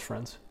college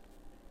friends.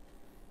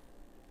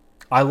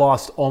 I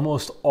lost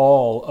almost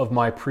all of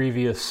my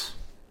previous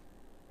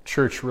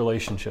church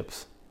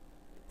relationships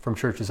from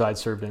churches I'd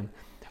served in.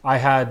 I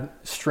had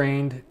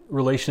strained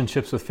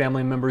relationships with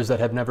family members that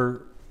have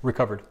never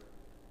recovered.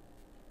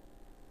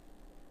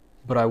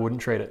 But I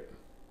wouldn't trade it.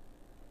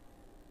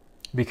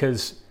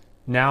 Because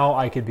now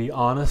I could be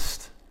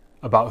honest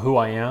about who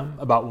I am,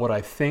 about what I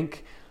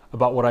think,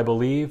 about what I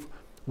believe,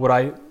 what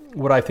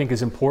what I think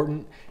is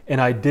important,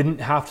 and I didn't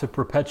have to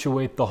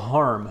perpetuate the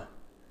harm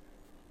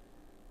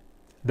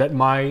that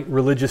my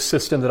religious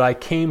system that I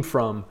came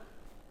from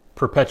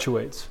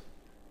perpetuates.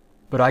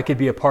 But I could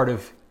be a part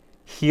of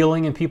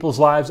healing in people's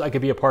lives. I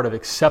could be a part of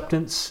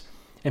acceptance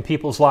in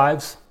people's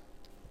lives.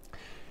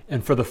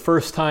 And for the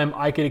first time,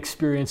 I could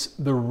experience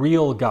the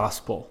real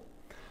gospel,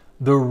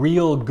 the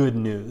real good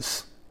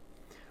news.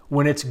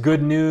 When it's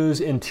good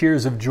news and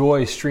tears of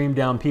joy stream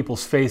down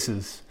people's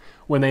faces,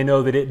 when they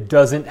know that it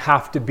doesn't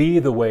have to be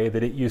the way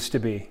that it used to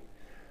be,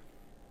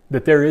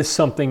 that there is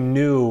something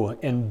new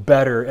and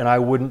better, and I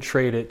wouldn't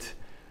trade it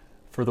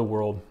for the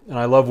world. And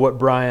I love what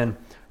Brian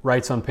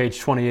writes on page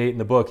 28 in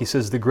the book. He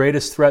says, the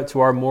greatest threat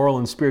to our moral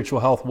and spiritual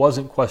health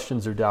wasn't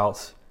questions or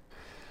doubts,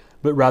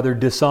 but rather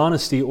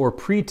dishonesty or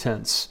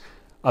pretense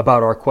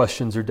about our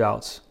questions or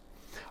doubts.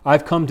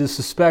 I've come to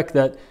suspect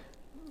that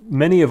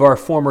many of our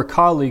former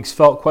colleagues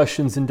felt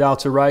questions and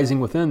doubts arising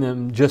within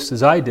them just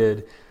as I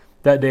did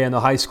that day in the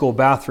high school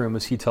bathroom,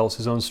 as he tells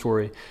his own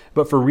story.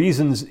 But for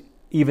reasons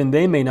even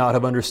they may not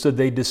have understood,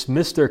 they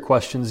dismissed their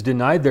questions,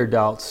 denied their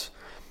doubts,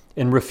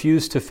 and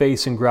refused to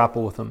face and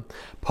grapple with them.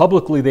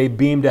 Publicly, they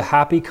beamed a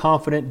happy,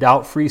 confident,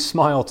 doubt-free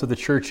smile to the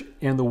church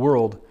and the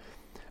world.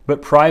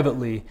 But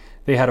privately,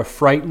 they had a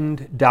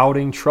frightened,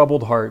 doubting,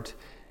 troubled heart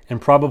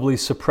and probably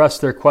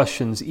suppressed their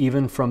questions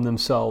even from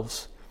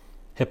themselves.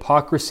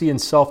 Hypocrisy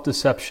and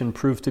self-deception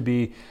proved to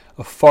be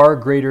a far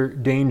greater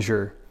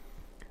danger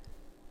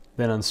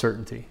than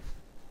uncertainty.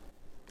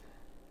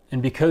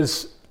 And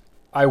because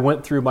I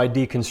went through my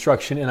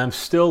deconstruction and I'm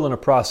still in a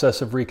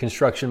process of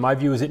reconstruction, my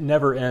view is it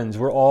never ends.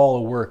 We're all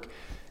a work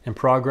in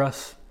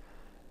progress.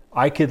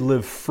 I could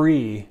live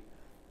free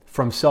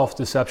from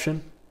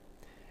self-deception,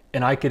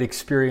 and I could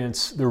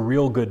experience the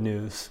real good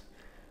news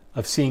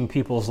of seeing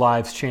people's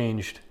lives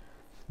changed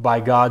by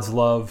God's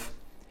love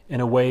in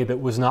a way that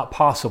was not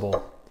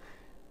possible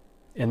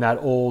in that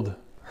old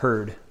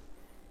herd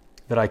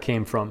that I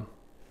came from.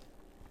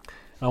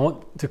 I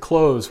want to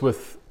close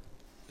with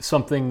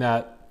something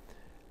that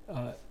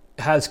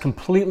has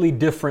completely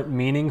different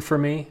meaning for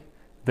me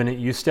than it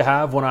used to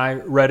have when I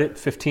read it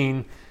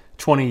 15,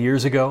 20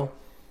 years ago.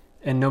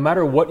 And no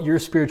matter what your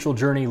spiritual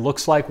journey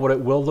looks like, what it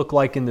will look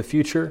like in the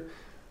future,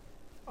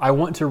 I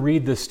want to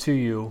read this to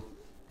you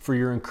for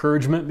your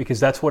encouragement, because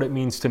that's what it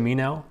means to me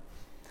now.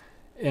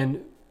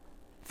 And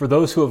for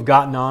those who have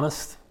gotten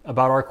honest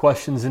about our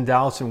questions and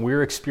doubts, and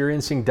we're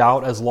experiencing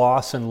doubt as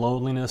loss and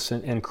loneliness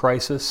and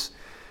crisis,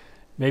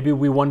 maybe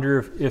we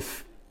wonder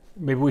if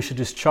maybe we should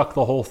just chuck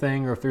the whole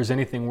thing, or if there's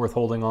anything worth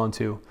holding on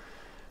to.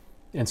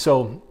 And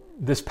so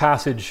this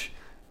passage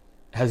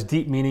has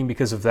deep meaning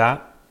because of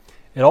that.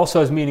 It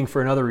also has meaning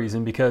for another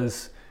reason,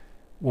 because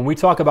when we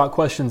talk about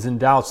questions and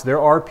doubts,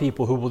 there are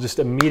people who will just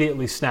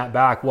immediately snap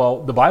back.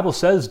 Well, the Bible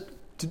says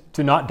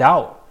to not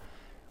doubt.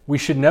 We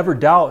should never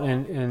doubt,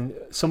 and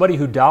somebody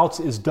who doubts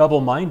is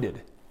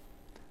double-minded.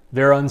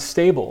 They're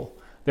unstable.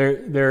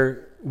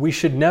 We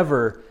should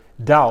never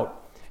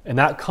doubt. And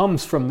that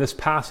comes from this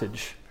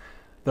passage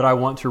that I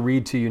want to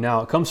read to you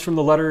now. It comes from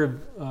the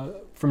letter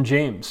from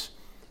James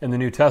in the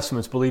New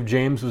Testament. It's believed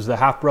James was the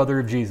half-brother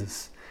of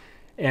Jesus.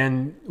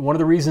 And one of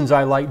the reasons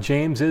I like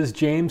James is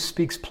James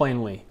speaks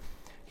plainly.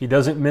 He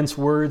doesn't mince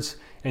words,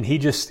 and he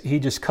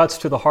just cuts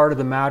to the heart of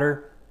the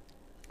matter.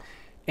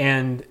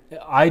 And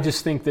I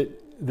just think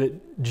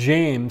that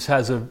James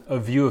has a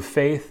view of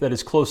faith that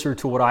is closer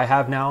to what I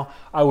have now.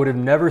 I would have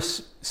never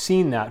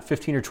seen that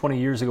 15 or 20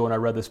 years ago when I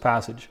read this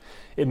passage.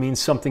 It means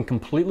something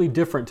completely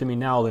different to me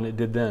now than it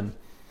did then.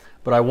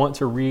 But I want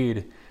to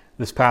read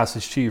this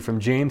passage to you from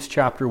James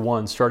chapter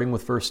 1, starting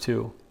with verse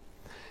 2.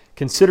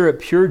 Consider it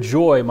pure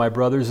joy, my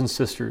brothers and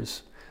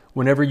sisters,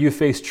 whenever you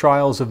face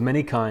trials of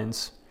many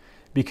kinds,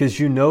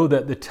 because you know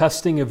that the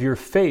testing of your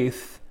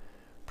faith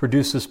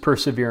produces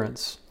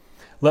perseverance.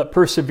 Let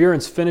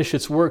perseverance finish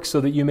its work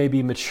so that you may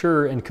be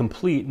mature and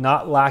complete,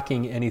 not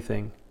lacking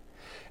anything.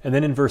 And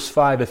then in verse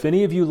 5, if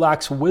any of you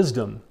lacks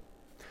wisdom,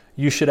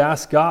 you should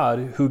ask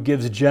God, who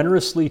gives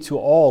generously to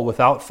all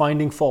without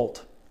finding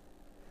fault,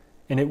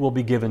 and it will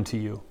be given to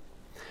you.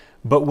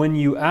 But when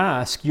you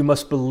ask, you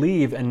must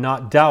believe and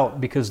not doubt,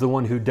 because the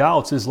one who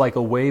doubts is like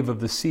a wave of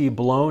the sea,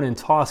 blown and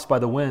tossed by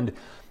the wind.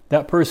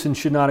 That person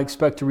should not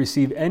expect to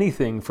receive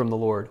anything from the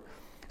Lord.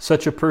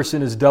 Such a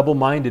person is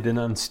double-minded and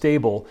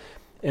unstable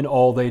in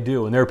all they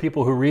do. And there are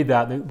people who read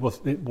that, and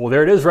well,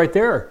 there it is right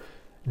there.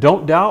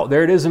 Don't doubt.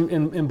 There it is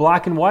in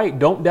black and white.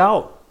 Don't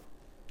doubt.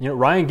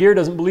 Ryan Gere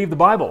doesn't believe the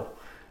Bible.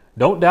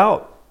 Don't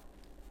doubt.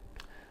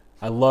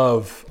 I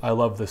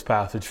love this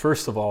passage.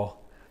 First of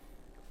all,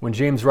 when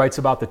James writes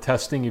about the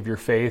testing of your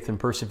faith and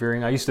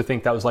persevering, I used to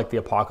think that was like the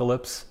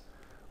apocalypse.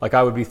 Like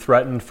I would be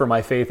threatened for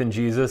my faith in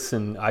Jesus,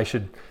 and I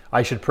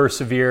should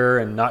persevere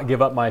and not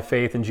give up my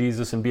faith in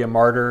Jesus and be a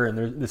martyr. And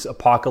there's this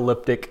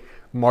apocalyptic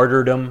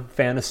martyrdom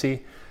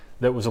fantasy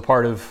that was a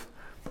part of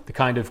the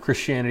kind of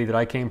Christianity that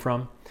I came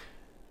from.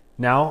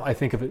 Now I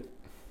think of it,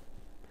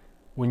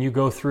 when you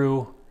go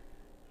through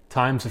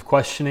times of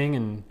questioning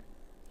and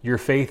your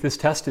faith is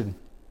tested,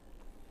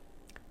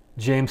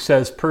 James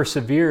says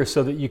persevere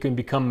so that you can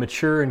become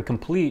mature and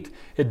complete.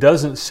 It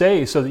doesn't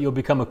say so that you'll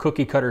become a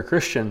cookie cutter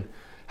Christian,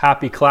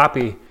 happy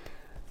clappy,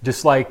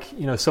 just like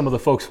some of the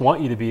folks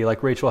want you to be,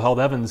 like Rachel Held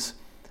Evans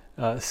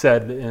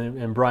said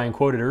and Brian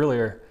quoted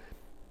earlier.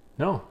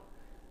 No,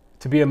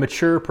 to be a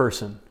mature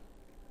person,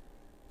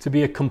 to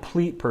be a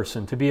complete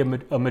person, to be a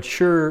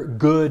mature,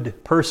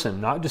 good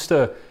person,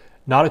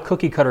 not a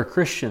cookie cutter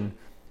Christian,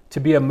 to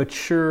be a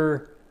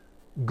mature,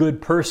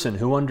 good person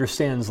who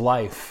understands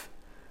life.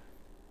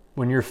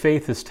 When your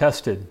faith is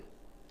tested,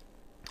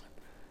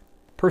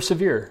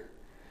 persevere.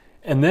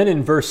 And then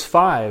in verse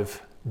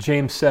 5,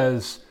 James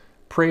says,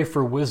 pray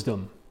for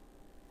wisdom.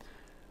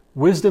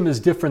 Wisdom is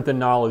different than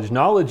knowledge.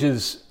 Knowledge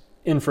is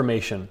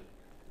information.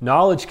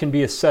 Knowledge can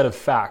be a set of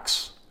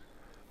facts.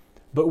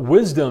 But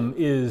wisdom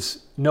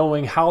is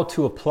knowing how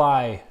to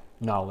apply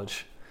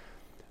knowledge.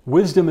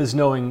 Wisdom is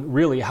knowing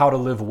really how to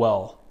live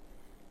well,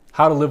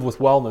 how to live with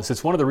wellness.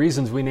 It's one of the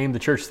reasons we named the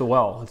church The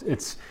Well.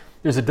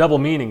 There's a double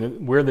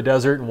meaning. We're in the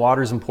desert and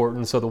water is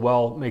important, so the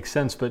well makes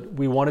sense, but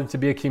we wanted to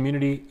be a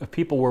community of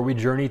people where we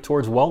journey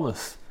towards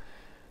wellness.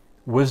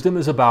 Wisdom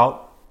is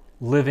about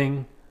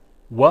living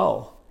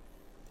well.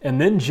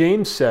 And then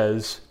James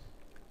says,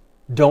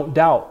 don't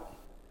doubt.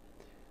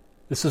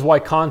 This is why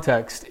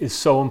context is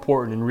so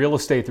important. In real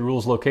estate, the rule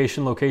is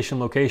location, location,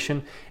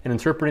 location. And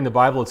interpreting the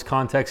Bible, it's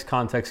context,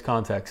 context,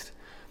 context.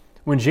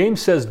 When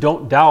James says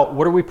don't doubt,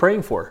 what are we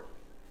praying for?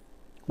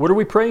 What are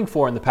we praying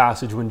for in the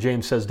passage when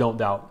James says don't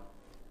doubt?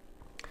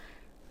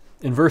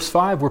 In verse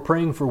 5, we're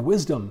praying for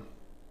wisdom.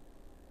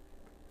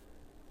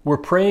 We're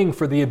praying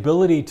for the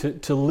ability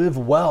to live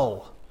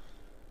well,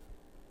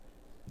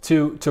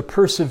 to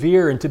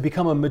persevere and to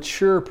become a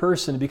mature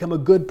person, to become a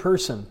good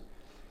person,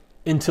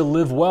 and to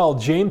live well.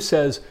 James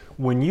says,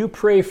 when you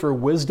pray for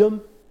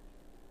wisdom,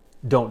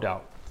 don't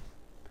doubt,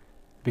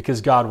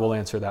 because God will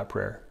answer that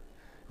prayer.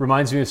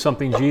 Reminds me of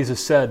something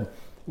Jesus said,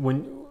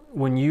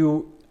 when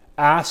you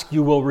ask,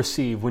 you will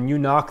receive. When you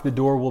knock, the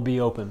door will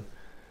be open.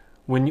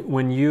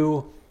 When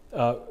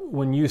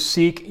you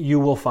seek, you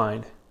will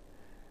find.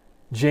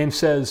 James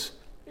says,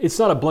 it's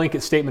not a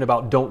blanket statement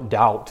about don't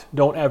doubt,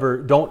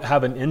 don't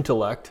have an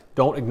intellect,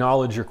 don't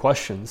acknowledge your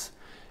questions.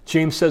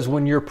 James says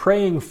when you're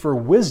praying for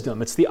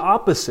wisdom, it's the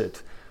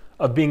opposite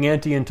of being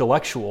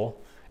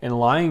anti-intellectual and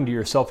lying to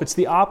yourself. It's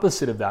the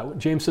opposite of that.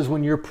 James says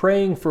when you're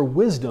praying for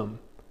wisdom,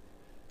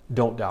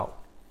 don't doubt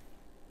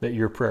that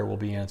your prayer will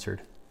be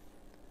answered.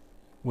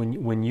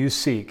 When you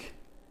seek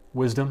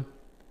wisdom,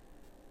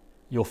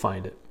 you'll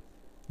find it.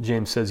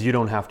 James says you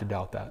don't have to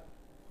doubt that.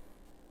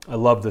 I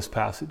love this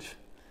passage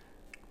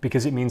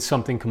because it means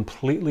something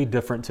completely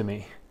different to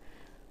me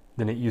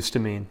than it used to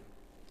mean.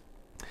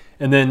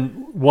 And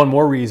then one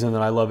more reason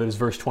that I love it is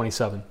verse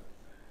 27.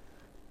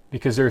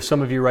 Because there are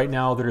some of you right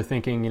now that are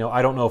thinking,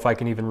 I don't know if I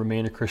can even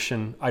remain a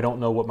Christian. I don't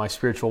know what my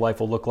spiritual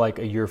life will look like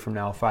a year from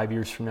now, 5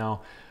 years from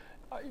now.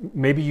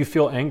 Maybe you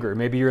feel anger.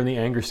 Maybe you're in the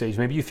anger stage.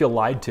 Maybe you feel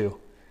lied to.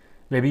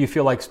 Maybe you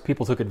feel like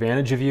people took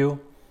advantage of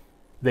you.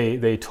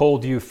 They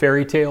told you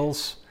fairy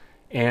tales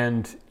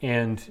and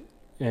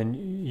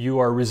you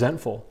are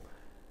resentful.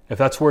 If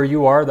that's where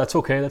you are, that's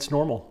okay. That's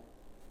normal.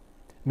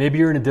 Maybe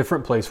you're in a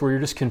different place where you're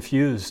just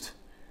confused.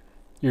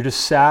 You're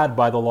just sad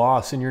by the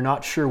loss and you're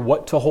not sure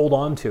what to hold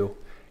on to.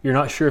 You're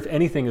not sure if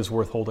anything is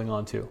worth holding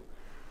on to.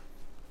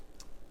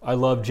 I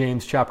love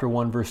James chapter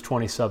 1, verse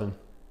 27.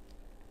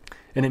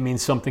 And it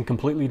means something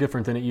completely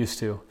different than it used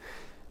to.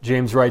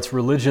 James writes,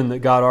 religion that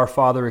God our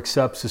Father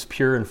accepts as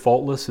pure and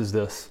faultless is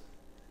this: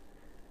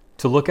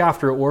 to look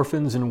after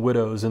orphans and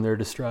widows in their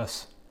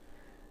distress,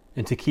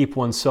 and to keep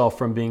oneself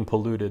from being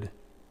polluted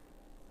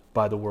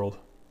by the world.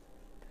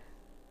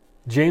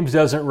 James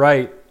doesn't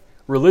write,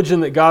 religion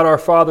that God our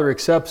Father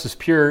accepts as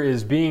pure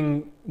is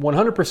being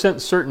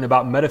 100% certain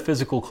about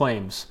metaphysical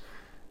claims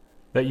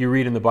that you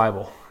read in the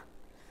Bible,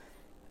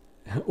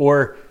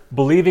 or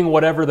believing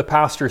whatever the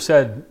pastor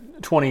said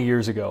 20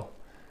 years ago,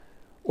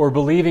 or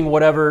believing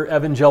whatever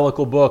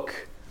evangelical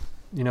book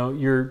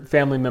your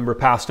family member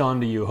passed on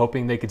to you,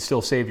 hoping they could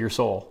still save your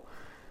soul.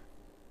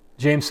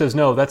 James says,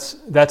 no,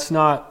 that's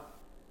not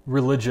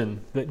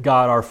religion that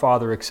God our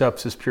Father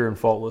accepts as pure and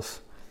faultless.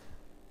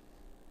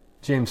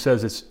 James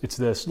says it's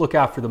this: look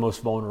after the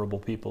most vulnerable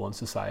people in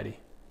society.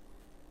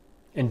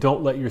 And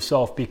don't let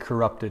yourself be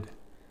corrupted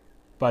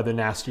by the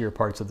nastier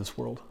parts of this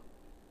world.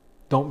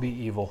 Don't be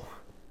evil.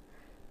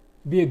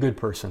 Be a good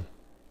person.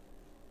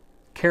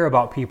 Care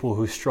about people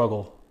who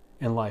struggle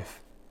in life.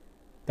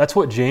 That's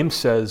what James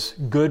says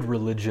good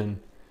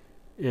religion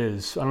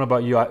is. I don't know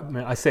about you,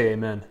 I say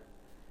amen.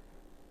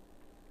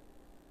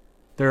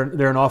 There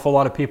are an awful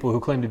lot of people who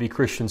claim to be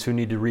Christians who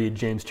need to read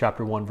James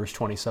chapter 1, verse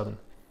 27.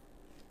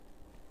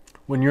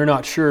 When you're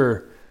not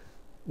sure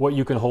what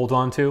you can hold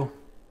on to,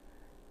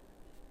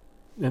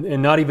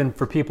 and not even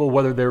for people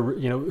whether they're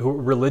who are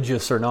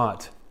religious or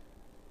not,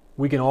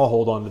 we can all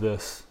hold on to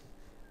this.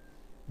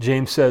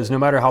 James says, no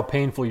matter how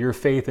painful your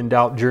faith and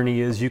doubt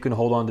journey is, you can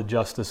hold on to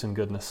justice and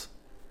goodness.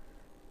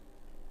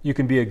 You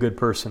can be a good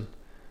person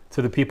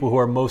to the people who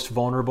are most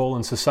vulnerable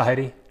in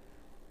society.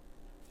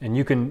 And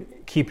you can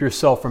keep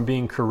yourself from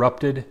being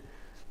corrupted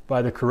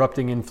by the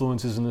corrupting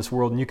influences in this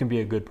world, and you can be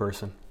a good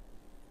person.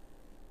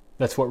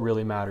 That's what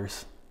really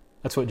matters.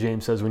 That's what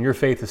James says. When your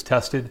faith is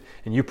tested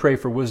and you pray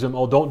for wisdom,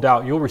 don't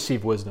doubt, you'll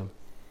receive wisdom.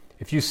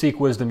 If you seek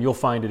wisdom, you'll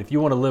find it. If you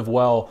want to live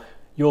well,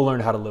 you'll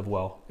learn how to live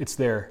well. It's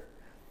there.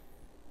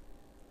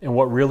 And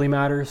what really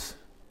matters,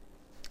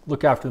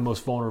 look after the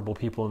most vulnerable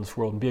people in this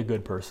world and be a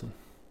good person.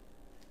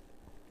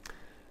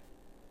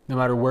 No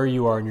matter where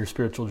you are in your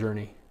spiritual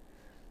journey,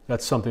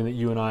 that's something that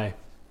you and I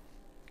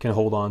can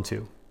hold on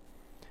to.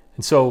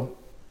 And so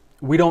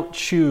we don't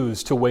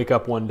choose to wake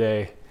up one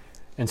day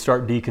and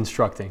start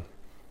deconstructing.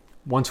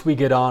 Once we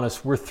get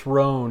honest, we're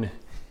thrown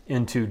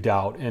into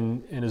doubt.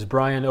 And as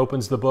Brian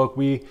opens the book,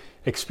 we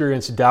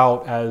experience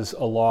doubt as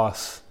a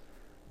loss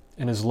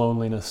and as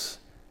loneliness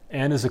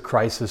and as a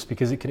crisis,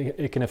 because it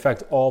can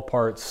affect all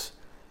parts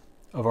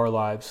of our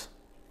lives.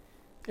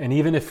 And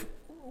even if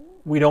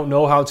we don't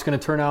know how it's going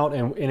to turn out,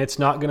 and it's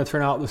not going to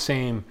turn out the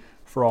same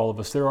for all of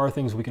us, there are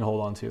things we can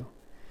hold on to.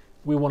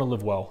 We want to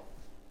live well.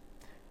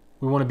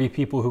 We want to be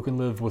people who can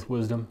live with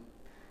wisdom.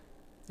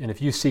 And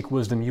if you seek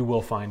wisdom, you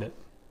will find it.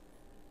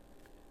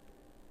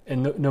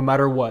 And no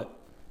matter what,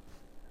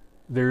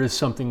 there is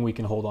something we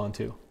can hold on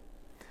to.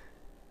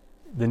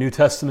 The New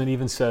Testament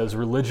even says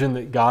religion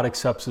that God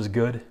accepts as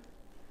good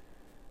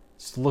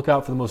is to look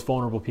out for the most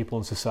vulnerable people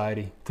in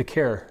society, to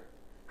care,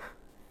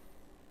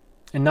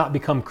 and not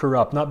become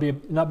corrupt,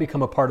 not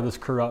become a part of this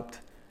corrupt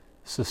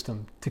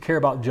system, to care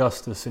about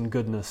justice and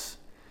goodness.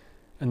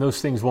 And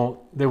those things won't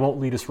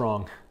lead us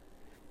wrong.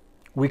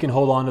 We can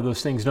hold on to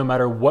those things no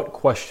matter what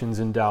questions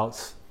and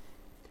doubts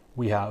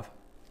we have.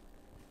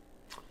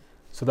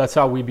 So that's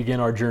how we begin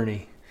our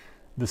journey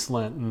this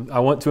Lent. And I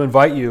want to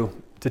invite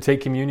you to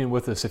take communion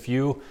with us. If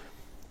you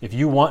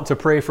want to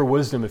pray for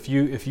wisdom, if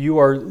you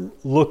are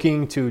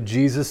looking to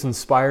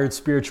Jesus-inspired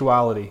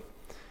spirituality,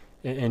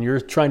 and you're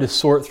trying to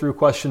sort through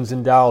questions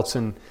and doubts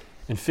and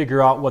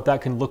figure out what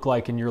that can look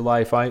like in your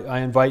life, I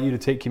invite you to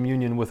take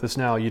communion with us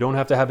now. You don't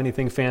have to have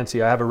anything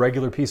fancy. I have a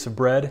regular piece of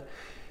bread,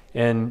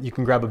 and you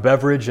can grab a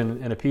beverage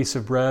and a piece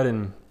of bread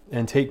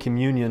and take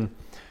communion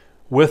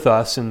with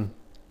us. And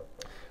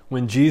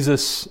when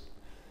Jesus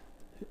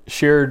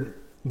shared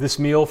this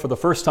meal for the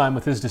first time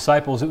with his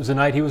disciples, it was the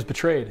night he was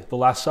betrayed, the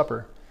Last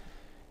Supper.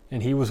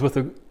 And he was with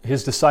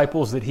his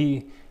disciples that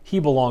he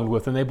belonged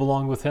with, and they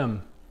belonged with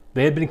him.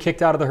 They had been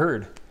kicked out of the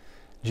herd.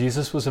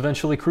 Jesus was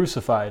eventually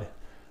crucified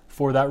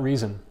for that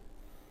reason.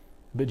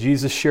 But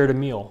Jesus shared a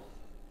meal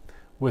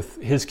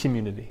with his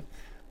community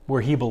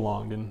where he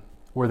belonged and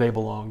where they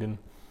belonged. And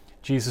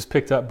Jesus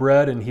picked up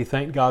bread and he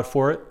thanked God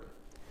for it.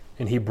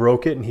 And he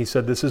broke it and he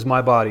said, "This is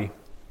my body,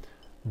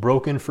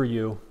 broken for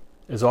you.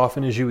 As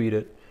often as you eat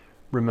it,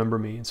 remember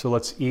me." And so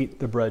let's eat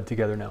the bread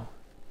together now.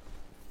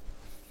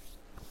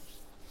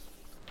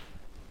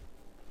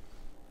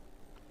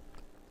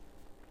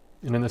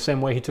 And in the same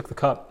way, he took the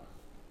cup.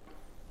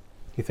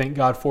 He thanked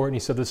God for it, and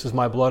he said, "This is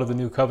my blood of the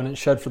new covenant,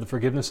 shed for the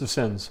forgiveness of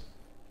sins.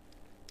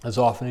 As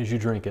often as you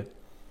drink it,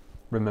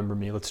 remember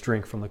me." Let's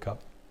drink from the cup.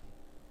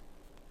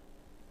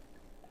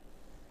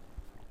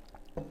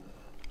 I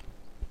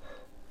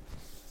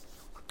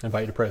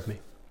invite you to pray with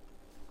me.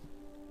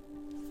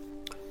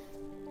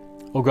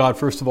 Oh God,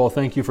 first of all,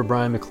 thank you for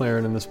Brian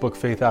McLaren in this book,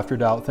 Faith After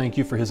Doubt. Thank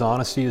you for his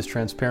honesty, his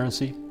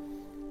transparency,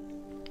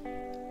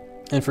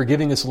 and for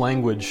giving us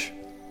language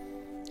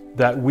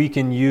that we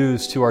can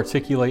use to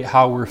articulate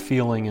how we're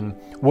feeling and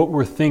what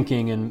we're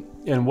thinking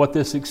and what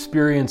this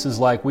experience is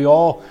like. We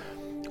all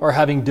are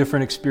having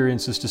different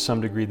experiences to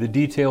some degree. The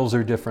details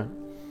are different.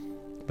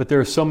 But there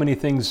are so many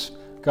things,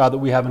 God, that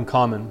we have in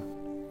common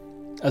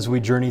as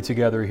we journey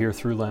together here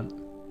through Lent.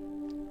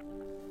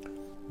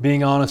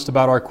 Being honest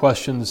about our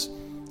questions,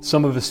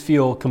 some of us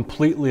feel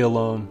completely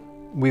alone.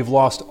 We've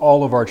lost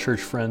all of our church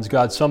friends.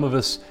 God, some of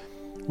us,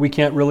 we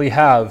can't really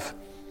have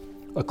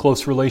a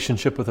close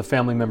relationship with a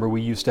family member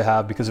we used to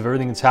have because of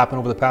everything that's happened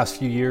over the past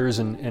few years,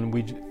 and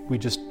we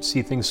just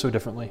see things so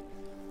differently.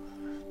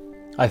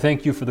 I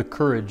thank you for the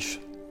courage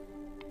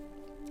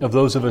of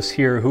those of us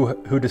here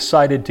who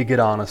decided to get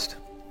honest.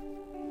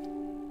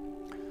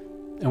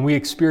 And we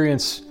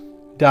experience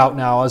doubt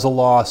now as a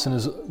loss and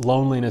as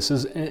loneliness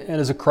and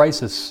as a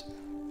crisis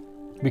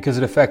because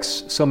it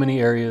affects so many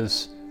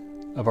areas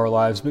of our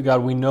lives. But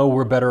God, we know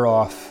we're better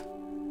off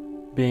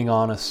being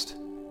honest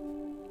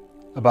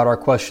about our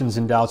questions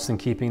and doubts than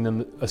keeping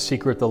them a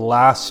secret. The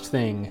last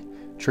thing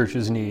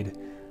churches need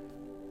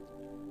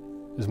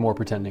is more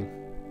pretending.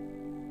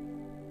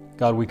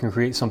 God, we can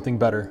create something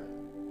better.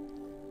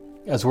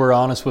 As we're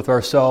honest with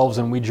ourselves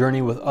and we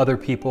journey with other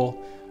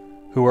people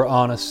who are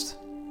honest,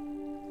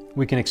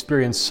 we can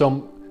experience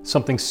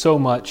something so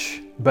much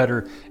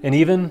better. And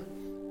even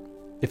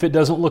if it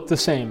doesn't look the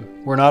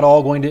same, we're not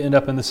all going to end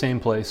up in the same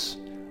place.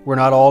 We're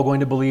not all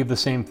going to believe the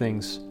same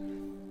things.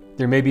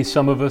 There may be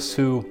some of us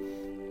who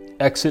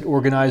exit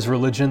organized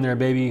religion. There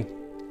may be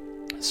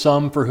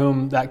some for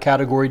whom that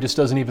category just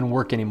doesn't even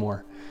work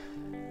anymore.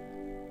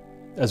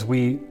 As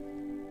we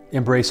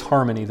embrace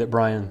harmony that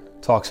Brian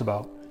talks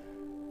about.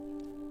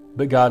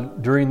 But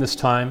God, during this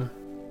time,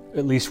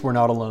 at least we're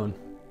not alone.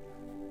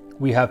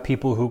 We have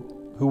people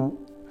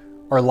who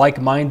are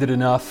like-minded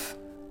enough,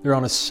 they're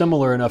on a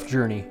similar enough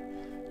journey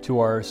to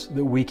ours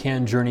that we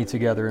can journey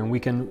together, and we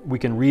can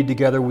read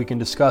together, we can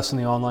discuss in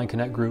the online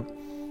Connect group.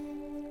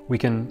 We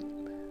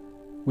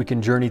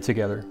can journey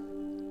together.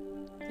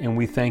 And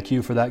we thank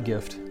you for that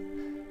gift.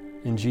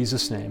 In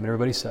Jesus' name. And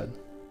everybody said,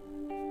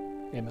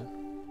 amen.